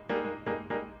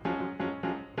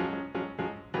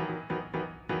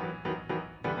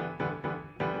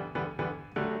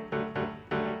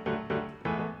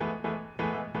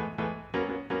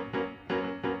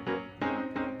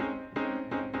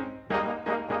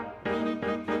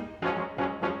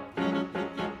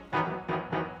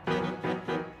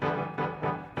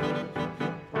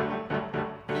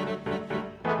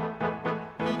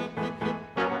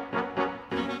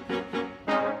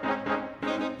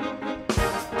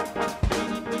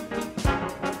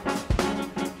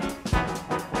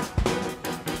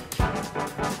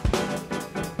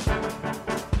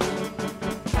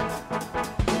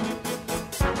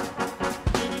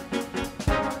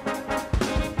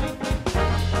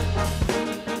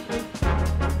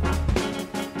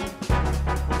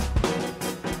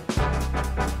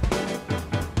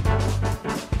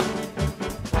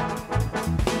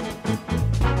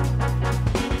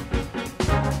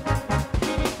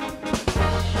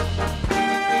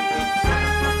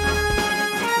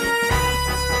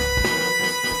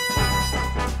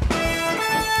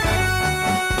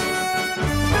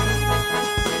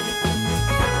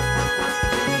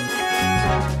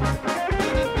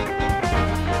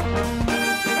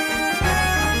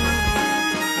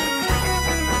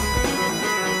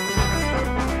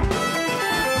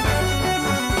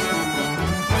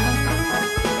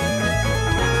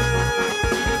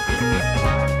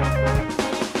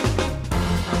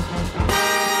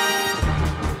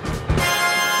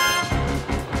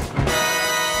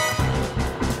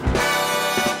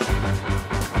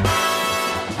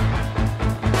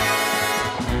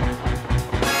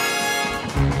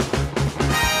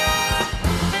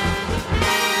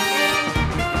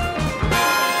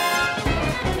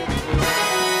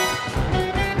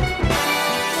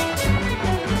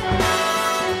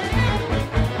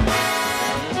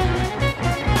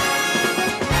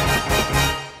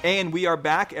 And we are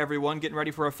back, everyone, getting ready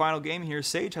for our final game here.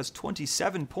 Sage has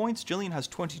 27 points. Jillian has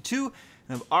 22.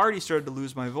 And I've already started to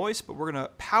lose my voice, but we're going to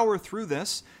power through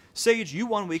this. Sage, you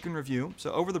won Week in Review.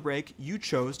 So over the break, you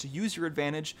chose to use your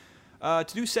advantage to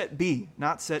do set B,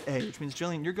 not set A, which means,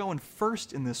 Jillian, you're going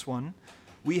first in this one.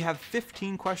 We have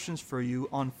 15 questions for you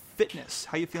on fitness.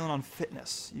 How you feeling on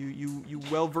fitness? You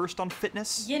well-versed on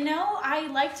fitness? You know, I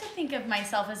like to think of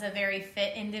myself as a very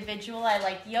fit individual. I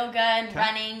like yoga and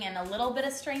running and a little bit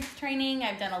of strength training.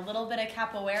 I've done a little bit of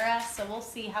capoeira, so we'll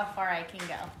see how far I can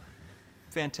go.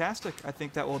 Fantastic. I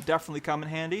think that will definitely come in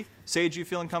handy. Sage, you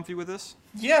feeling comfy with this?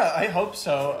 Yeah, I hope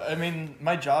so. I mean,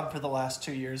 my job for the last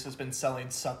 2 years has been selling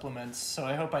supplements, so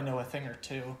I hope I know a thing or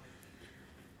two.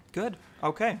 Good.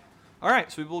 Okay. All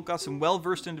right, so we've got some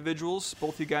well-versed individuals.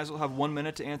 Both of you guys will have 1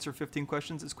 minute to answer 15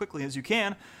 questions as quickly as you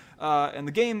can. And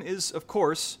the game is, of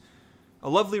course, a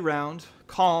lovely round,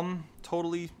 calm,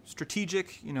 totally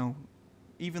strategic,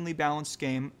 evenly balanced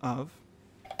game of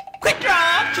Quick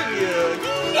Draw Trivia!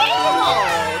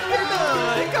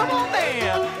 Yeah! Come on,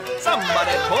 man!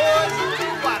 Somebody poison the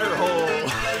water hole!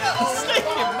 Stick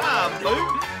your mouth,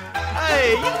 dude!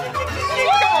 Hey,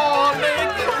 come on, man!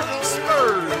 Give us some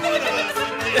spurs!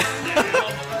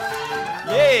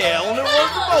 Yeah, only one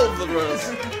for both of us.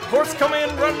 Horse come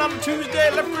in running on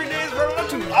Tuesday, left 3 days running on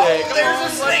Tuesday. Oh, come there's on, a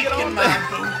snake in my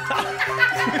boot.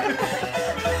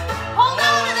 Hold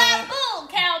on to that bull,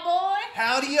 cowboy!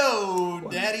 Howdy-o,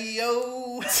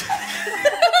 daddy-o.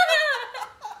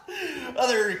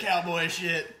 Other cowboy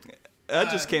shit.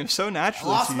 That just came so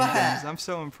naturally lost to you my guys. hat. I'm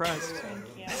so impressed.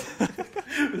 Thank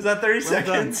you. Was that 30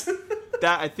 seconds?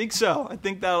 I think so. I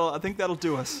think that'll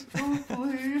do us.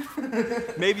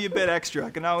 Maybe a bit extra.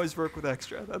 I can always work with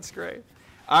extra. That's great.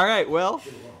 All right, well,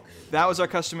 that was our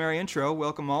customary intro.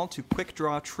 Welcome all to Quick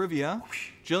Draw Trivia.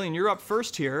 Jillian, you're up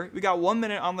first here. We got 1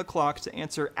 minute on the clock to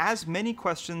answer as many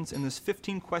questions in this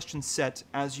 15-question set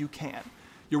as you can.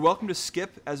 You're welcome to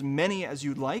skip as many as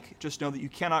you'd like. Just know that you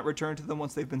cannot return to them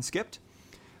once they've been skipped.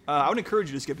 I would encourage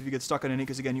you to skip if you get stuck on any,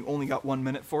 because, again, you only got 1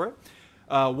 minute for it.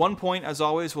 1 point, as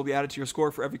always, will be added to your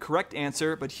score for every correct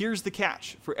answer, but here's the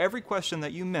catch. For every question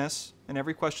that you miss and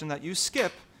every question that you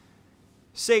skip,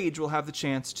 Sage will have the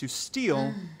chance to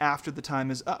steal after the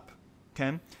time is up,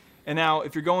 okay? And now,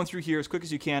 if you're going through here as quick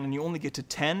as you can and you only get to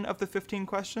 10 of the 15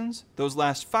 questions, those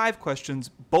last 5 questions,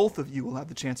 both of you will have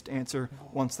the chance to answer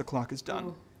once the clock is done.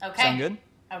 Ooh. Okay. Sound good?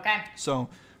 Okay. So,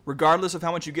 regardless of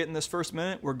how much you get in this first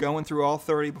minute, we're going through all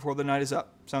 30 before the night is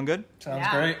up. Sound good? Sounds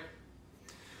great.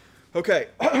 Okay,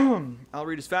 I'll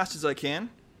read as fast as I can.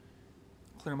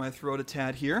 Clear my throat a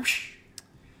tad here.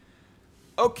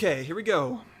 Okay, here we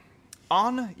go.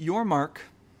 On your mark,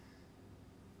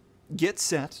 get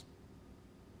set,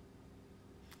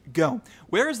 go.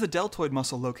 Where is the deltoid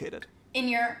muscle located? In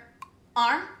your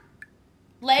arm?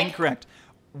 Leg? Incorrect.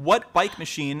 What bike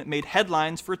machine made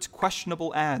headlines for its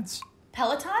questionable ads?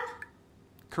 Peloton?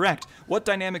 Correct. What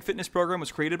dynamic fitness program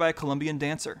was created by a Colombian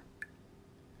dancer?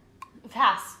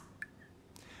 Pass.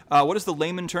 What is the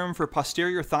layman term for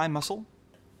posterior thigh muscle?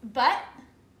 Butt?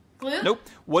 Glute? Nope.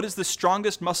 What is the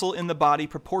strongest muscle in the body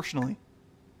proportionally?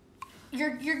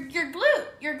 Your glute.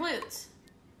 Your glutes.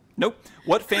 Nope.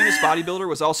 What famous bodybuilder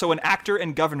was also an actor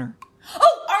and governor?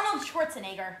 Oh, Arnold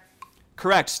Schwarzenegger.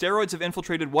 Correct. Steroids have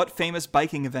infiltrated what famous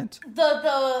biking event?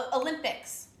 The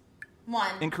Olympics.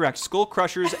 One. Incorrect. Skull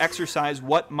crushers exercise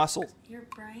what muscle? Your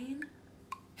brain?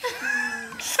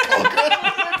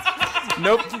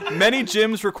 Nope. Many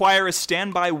gyms require a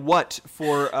standby what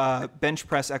for bench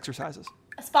press exercises?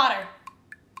 A spotter.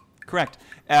 Correct.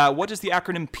 What does the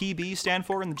acronym PB stand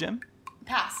for in the gym?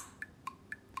 Pass.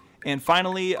 And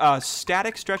finally,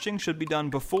 static stretching should be done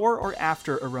before or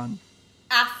after a run?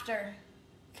 After.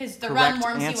 Because the Correct run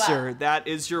warms answer. you up. That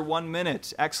is your 1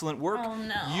 minute. Excellent work. Oh,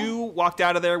 no. You walked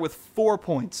out of there with 4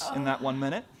 points in that 1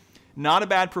 minute. Not a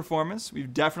bad performance.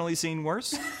 We've definitely seen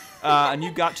worse. And you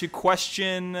got to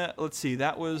question, let's see,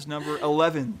 that was number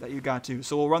 11 that you got to.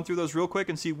 So we'll run through those real quick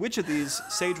and see which of these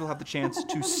Sage will have the chance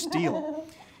to steal.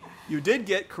 You did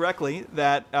get correctly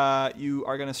that you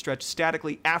are going to stretch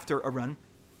statically after a run.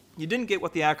 You didn't get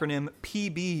what the acronym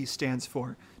PB stands for.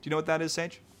 Do you know what that is,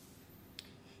 Sage?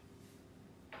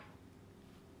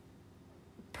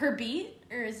 Per beat?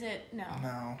 Or is it?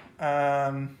 No.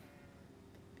 No.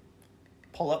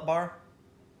 Pull-up bar?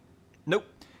 Nope.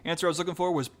 Answer I was looking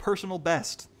for was personal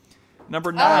best.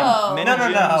 Number 9. Oh. Many No.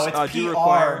 gyms It's do PR.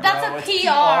 require That's No, a it's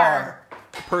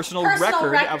PR. Personal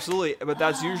record, absolutely. But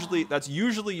that's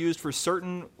usually used for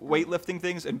certain weightlifting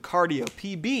things, and cardio.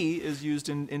 PB is used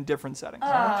in different settings.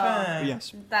 Okay.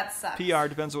 Yes. That sucks. PR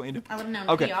depends on what you do. I would have known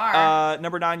Okay. PR.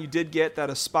 Number 9, you did get that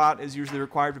a spot is usually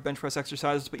required for bench press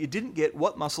exercises, but you didn't get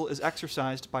what muscle is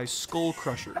exercised by skull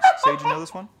crushers. Sage, you know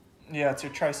this one? Yeah, it's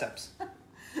your triceps.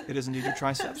 It is indeed your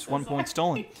triceps. 1 point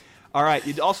stolen. All right.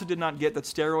 You also did not get that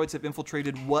steroids have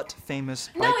infiltrated what famous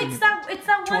biking event? It's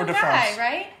that Tour one de guy, France.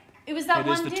 right? It was that It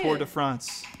one is the dude. Tour de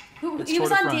France. It's He Tour was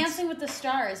de on France. Dancing with the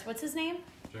Stars. What's his name?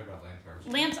 Talking about Lance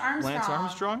Armstrong. Lance Armstrong. Lance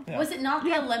Armstrong? Yeah. Was it not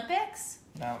the Olympics?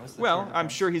 No, it was the Well, Tour de I'm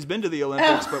France. sure he's been to the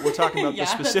Olympics, but we're talking about Yeah,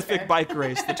 the that's specific fair. bike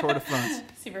race, the Tour de France.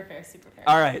 Super fair, super fair.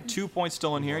 All right, 2 points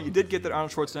stolen here. You did get that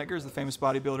Arnold Schwarzenegger is the famous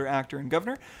bodybuilder, actor, and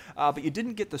governor, but you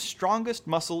didn't get the strongest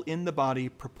muscle in the body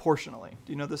proportionally.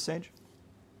 Do you know this, Sage?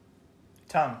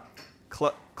 Tongue.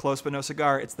 Close but no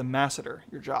cigar. It's the masseter,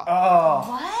 your jaw.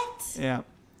 Oh. What? Yeah.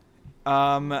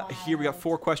 Here we got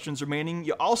 4 questions remaining.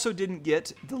 You also didn't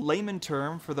get the layman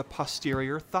term for the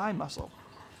posterior thigh muscle.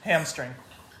 Hamstring.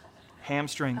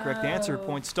 Hamstring, correct answer.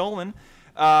 Point stolen.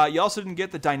 You also didn't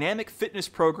get the dynamic fitness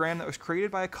program that was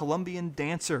created by a Colombian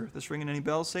dancer. This ringing any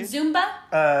bells, Sage?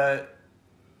 Zumba?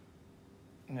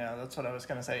 No, that's what I was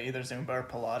gonna say. Either Zumba or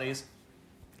Pilates.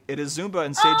 It is Zumba,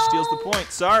 and Sage steals the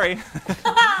point. Sorry.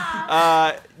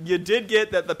 You did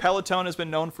get that the Peloton has been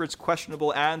known for its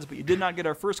questionable ads, but you did not get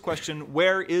our first question.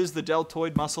 Where is the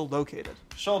deltoid muscle located?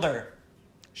 Shoulder.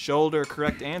 Shoulder,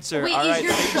 correct answer. Wait, All is right,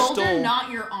 your Sage shoulder stole.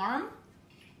 not your arm?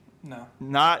 No.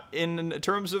 Not in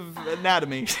terms of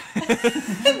anatomy.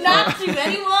 Not to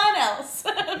anyone else.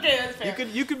 Okay, that's fair.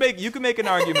 you could make an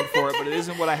argument for it, but it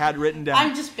isn't what I had written down.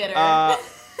 I'm just bitter.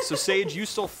 So Sage, you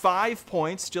stole 5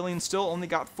 points. Jillian still only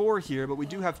got 4 here, but we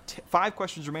do have 5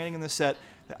 questions remaining in this set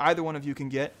that either one of you can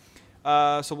get.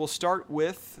 So we'll start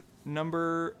with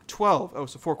number 12. Oh,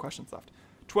 so 4 questions left.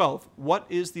 12. What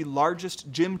is the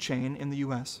largest gym chain in the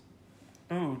U.S.?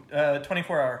 Ooh,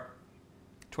 24-hour.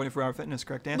 24-hour fitness,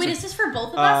 correct answer. Wait, is this for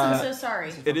both of us? I'm so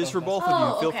sorry. It is for both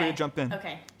of you. Feel free to jump in.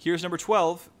 Okay. Here's number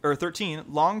 13.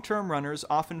 Long-term runners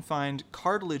often find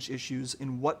cartilage issues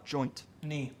in what joint?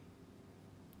 Knee.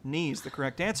 Knee is the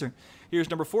correct answer. Here's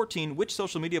number 14. Which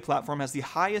social media platform has the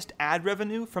highest ad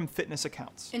revenue from fitness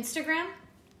accounts? Instagram?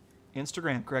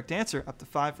 Instagram, correct answer. Up to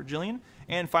 5 for Jillian.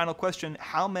 And final question,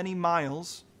 how many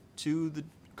miles to the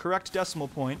correct decimal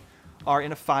point are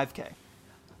in a 5K?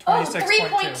 Oh, 26.2.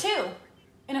 3.2.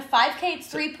 In a 5K,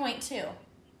 it's 3.2.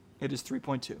 It is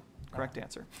 3.2. Correct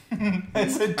answer. I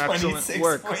said Excellent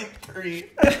work.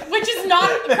 26.3. Which is not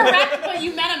correct, but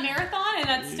you meant a marathon, and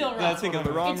that's still wrong. I think I'm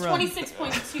the wrong It's run.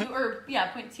 26.2, or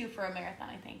yeah, 0.2 for a marathon,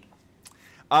 I think.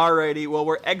 Alrighty, well,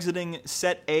 we're exiting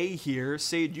set A here.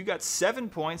 Sage, you got 7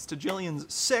 points to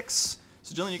Jillian's 6.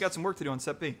 So, Jillian, you got some work to do on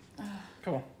set B.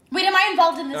 Cool. Wait, am I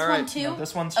involved in this All right. one too? No,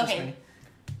 this one's just Okay. me.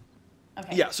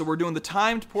 Okay. Yeah, so we're doing the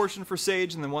timed portion for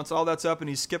Sage, and then once all that's up and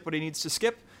he's skipped what he needs to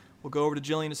skip, we'll go over to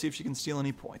Jillian to see if she can steal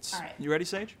any points. All right. You ready,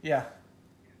 Sage? Yeah.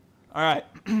 All right.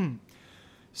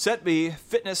 Set B,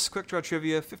 fitness, quick draw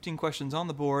trivia, 15 questions on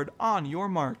the board. On your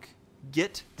mark,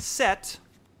 get set,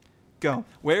 go.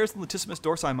 Where is the latissimus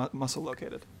dorsi muscle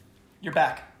located? Your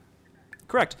back.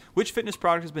 Correct. Which fitness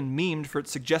product has been memed for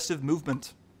its suggestive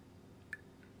movement?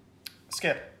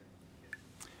 Skip.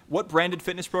 What branded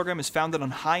fitness program is founded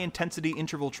on high-intensity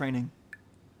interval training?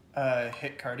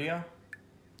 Hit cardio.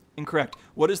 Incorrect.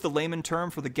 What is the layman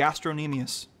term for the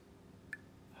gastrocnemius?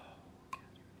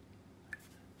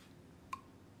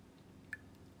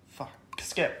 Fuck.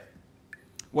 Skip.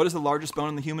 What is the largest bone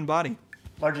in the human body?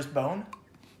 Largest bone.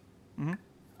 Mm-hmm.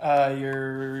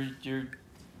 Your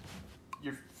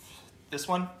this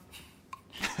one.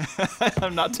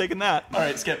 I'm not taking that. All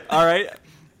right, skip. All right.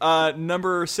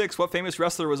 Number 6, what famous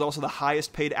wrestler was also the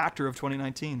highest paid actor of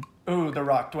 2019? Ooh, The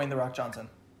Rock, Dwayne The Rock Johnson.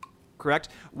 Correct.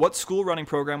 What school running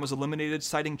program was eliminated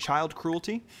citing child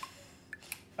cruelty?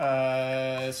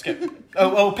 Skip.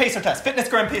 Pacer test. Fitness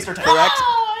gram pacer test. Correct.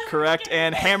 Oh, Correct.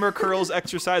 And hammer curls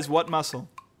exercise what muscle?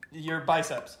 Your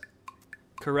biceps.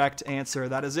 Correct answer.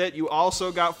 That is it. You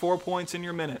also got 4 points in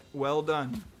your minute. Well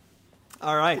done.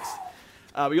 All right.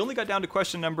 We only got down to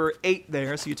question number 8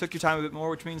 there, so you took your time a bit more,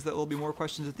 which means that there will be more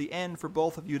questions at the end for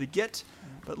both of you to get,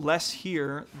 but less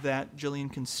here that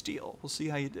Jillian can steal. We'll see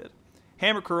how you did.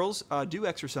 Hammer curls do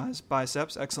exercise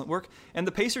biceps. Excellent work. And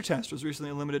the pacer test was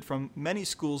recently eliminated from many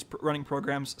schools' running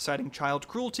programs citing child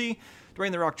cruelty.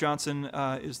 Dwayne The Rock Johnson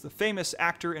is the famous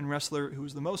actor and wrestler who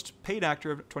was the most paid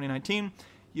actor of 2019.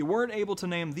 You weren't able to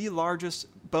name the largest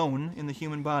bone in the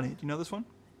human body. Do you know this one?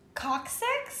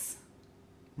 Coccyx?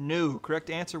 No. Correct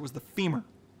answer was the femur.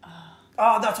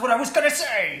 Oh, that's what I was gonna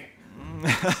say.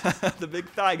 The big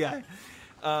thigh guy.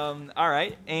 All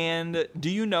right. And do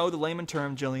you know the layman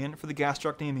term, Jillian, for the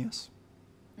gastrocnemius?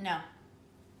 No.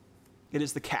 It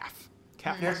is the calf.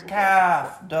 Your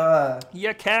calf, duh.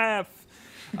 Yeah, calf.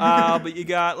 But you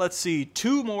got, let's see,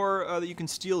 2 more that you can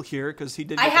steal here because he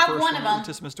did get I the have first one of them.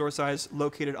 Latissimus dorsi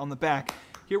located on the back.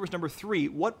 Here was number 3.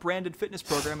 What branded fitness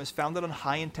program is founded on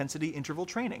high-intensity interval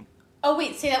training? Oh,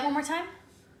 wait, say that one more time.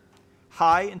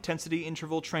 High-intensity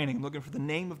interval training. I'm looking for the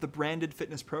name of the branded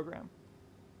fitness program.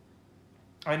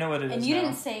 I know what it is And you now.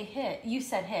 didn't say HIT. You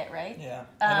said HIT, right? Yeah,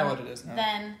 I know what it is now.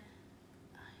 Then...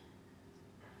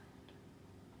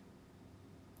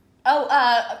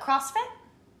 CrossFit?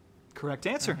 Correct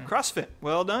answer. CrossFit.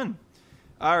 Well done.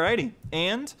 Alrighty.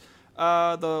 And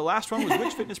the last one was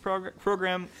which fitness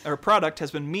program or product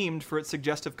has been memed for its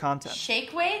suggestive content?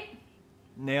 Shake weight?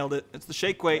 Nailed it. It's the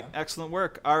shake weight. Yeah. Excellent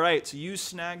work. All right. So you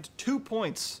snagged 2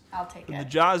 points. I'll take from it. the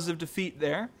jaws of defeat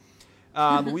there.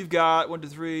 But we've got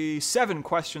 7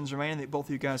 questions remaining that both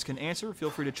of you guys can answer.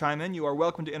 Feel free to chime in. You are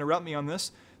welcome to interrupt me on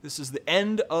this. This is the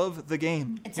end of the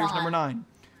game. Here's number 9.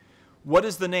 What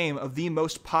is the name of the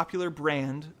most popular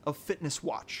brand of fitness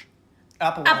watch?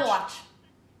 Apple Watch. Apple Watch.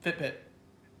 Fitbit.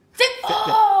 Fitbit.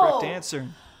 Oh! Correct answer.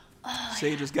 Oh,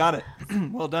 Sage has got it.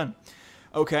 Well done.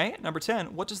 Okay, number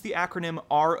 10. What does the acronym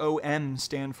ROM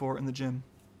stand for in the gym?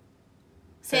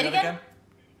 Say it again?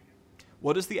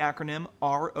 What does the acronym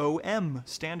ROM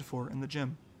stand for in the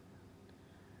gym?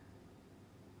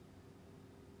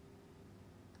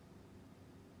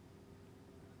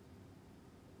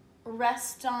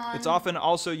 Rest on... It's often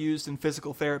also used in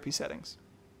physical therapy settings.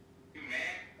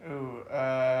 Ooh,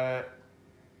 I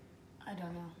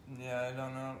don't know. yeah, I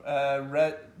don't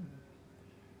know.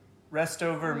 Rest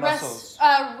over muscles.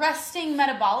 Resting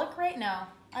metabolic rate? No,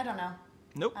 I don't know.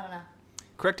 Nope. I don't know.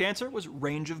 Correct answer was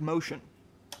range of motion.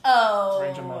 Oh.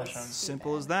 Range of motion.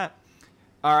 Simple as that.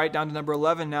 All right, down to number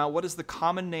 11 now. What is the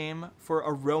common name for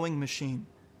a rowing machine?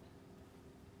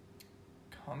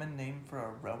 Common name for a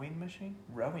rowing machine?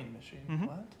 Rowing machine? Mhm.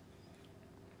 What?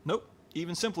 Nope.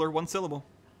 Even simpler, 1 syllable.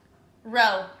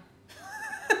 Row.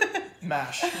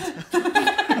 Mash. Pull.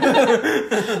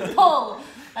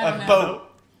 I don't A know. boat.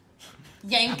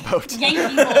 Yank. boat.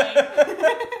 Yankee boy.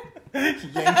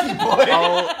 Yankee boy.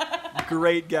 All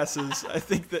great guesses. I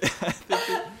think that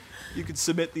you could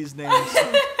submit these names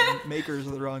to makers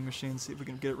of the rowing machine, see if we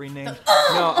can get it renamed.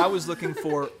 No, I was looking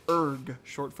for ERG,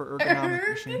 short for ergonomic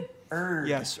machine. Erg.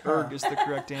 Yes, ERG is the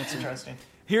correct answer. Interesting.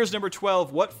 Here's number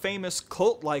 12. What famous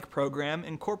cult-like program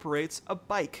incorporates a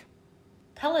bike?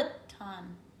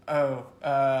 Peloton.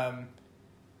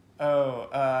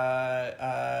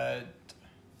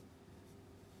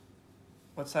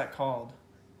 What's that called?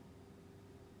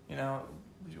 You know,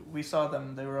 we saw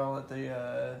them. They were all at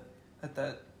the at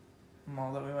that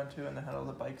mall that we went to, and they had all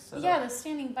the bikes set Yeah, up. the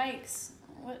standing bikes.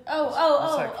 What?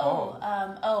 What's that called?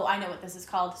 I know what this is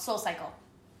called. Soul Cycle.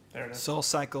 There it is. Soul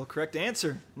Cycle. Correct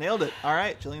answer. Nailed it. All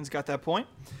right, Jillian's got that point.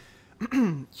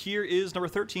 Here is number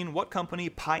 13. What company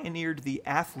pioneered the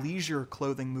athleisure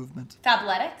clothing movement?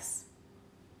 Fabletics.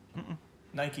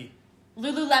 Nike.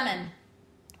 Lululemon.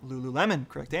 Lululemon.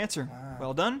 Correct answer. Wow.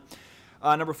 Well done.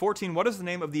 Number 14. What is the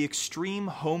name of the extreme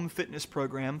home fitness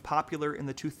program popular in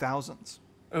the 2000s?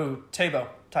 Ooh, Tybo.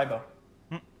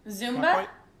 Zumba.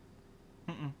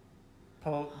 Pilates.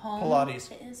 Home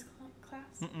fitness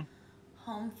class.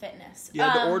 Home fitness. You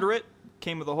had to order it.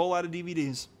 Came with a whole lot of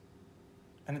DVDs.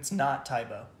 And it's not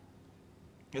Tybo.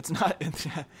 It's not.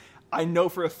 I know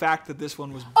for a fact that this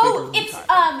one was bigger Oh, than it's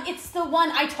Tybo. it's the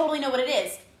one. I totally know what it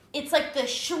is. It's like the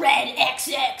Shred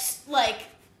XX, like,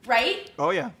 right?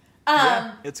 Oh yeah.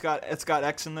 Yeah. It's got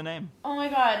X in the name. Oh my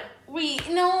God. Wait,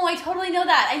 no, I totally know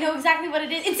that. I know exactly what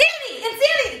it is. Insanity.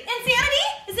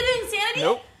 Is it Insanity?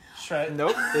 Nope. Shred.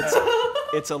 Nope.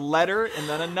 It's a letter and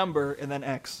then a number and then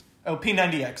X. Oh,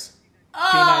 P90X.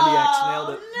 P90X. Nailed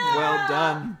it. No. Well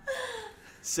done.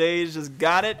 Sage has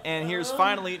got it. And here's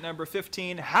finally number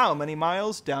 15. How many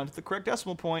miles down to the correct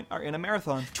decimal point are in a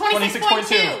marathon?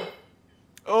 26.2.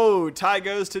 Oh, tie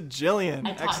goes to Jillian.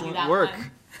 I taught you Excellent that work.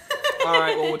 one. All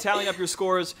right, well, we're tallying up your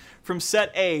scores from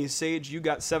set A. Sage, you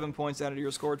got 7 points added to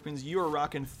your score, which means you are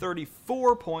rocking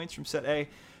 34 points from set A.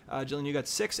 Jillian, you got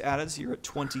 6 added, so you're at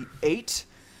 28.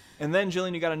 And then,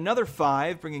 Jillian, you got another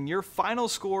 5, bringing your final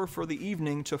score for the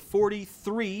evening to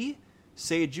 43.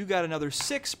 Sage, you got another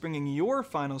 6, bringing your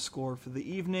final score for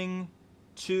the evening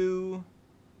to...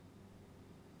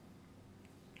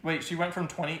 Wait, she went from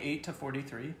 28 to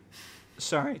 43?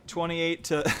 Sorry, 28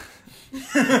 to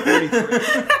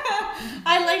 43.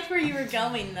 I liked where you were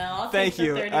going, though. I'll Thank take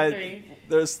you. the 33.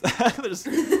 There's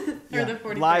Or the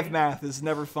 43. live math is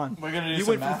never fun. We're gonna do You some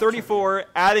went from math 34,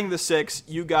 adding the 6,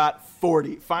 you got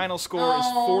 40. Final score is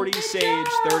Oh, 40 good Sage,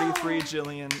 job. 33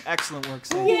 Jillian. Excellent work,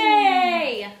 Sage.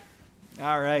 Yay!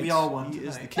 All right. We all won He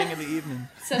is the tonight. king of the evening.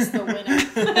 Says the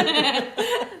winner.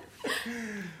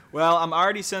 Well, I'm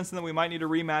already sensing that we might need a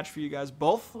rematch for you guys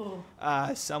both. Ooh.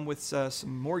 Some with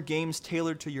some more games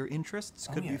tailored to your interests.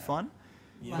 Could be yeah. fun.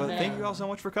 Yeah. But thank you all so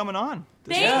much for coming on.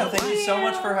 This Thank was Yeah, thank you so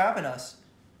much for having us.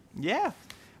 Yeah.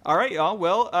 All right, y'all.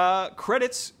 Well,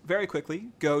 credits very quickly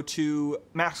go to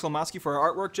Max Kolmoski for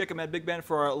our artwork, Jacob Ed Big Band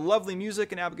for our lovely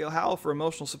music, and Abigail Howell for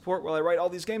emotional support while I write all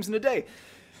these games in a day.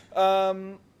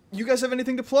 You guys have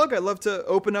anything to plug? I'd love to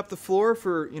open up the floor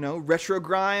for, Retro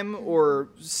Grime or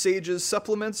Sage's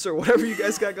supplements or whatever you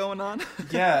guys got going on.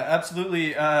 Yeah,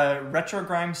 absolutely. Retro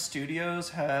Grime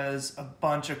Studios has a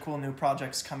bunch of cool new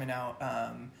projects coming out.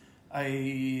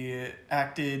 I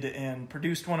acted and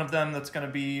produced one of them that's going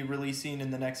to be releasing in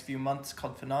the next few months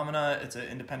called Phenomena. It's an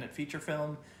independent feature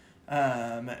film.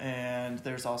 And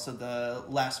there's also the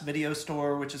Last Video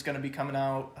Store, which is going to be coming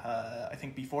out, I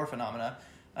think, before Phenomena.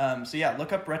 So yeah,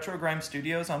 look up Retro Grime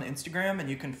Studios on Instagram, and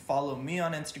you can follow me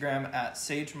on Instagram at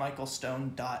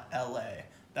sagemichaelstone.la.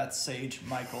 That's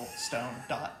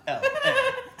sagemichaelstone.la.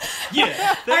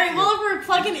 Yeah. All right, well, if we're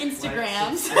plugging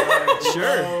Instagrams.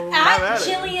 Sure. At Have at it.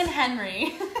 Jillian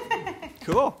Henry.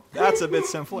 Cool. That's a bit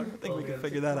simpler. I think we can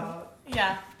figure that out.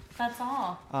 Yeah, that's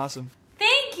all. Awesome.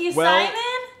 Thank you, Well- Simon.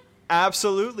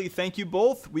 Absolutely. Thank you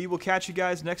both. We will catch you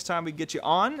guys next time we get you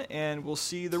on, and we'll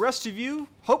see the rest of you,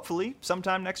 hopefully,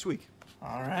 sometime next week.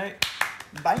 All right.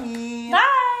 Bye.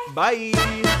 Bye.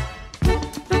 Bye.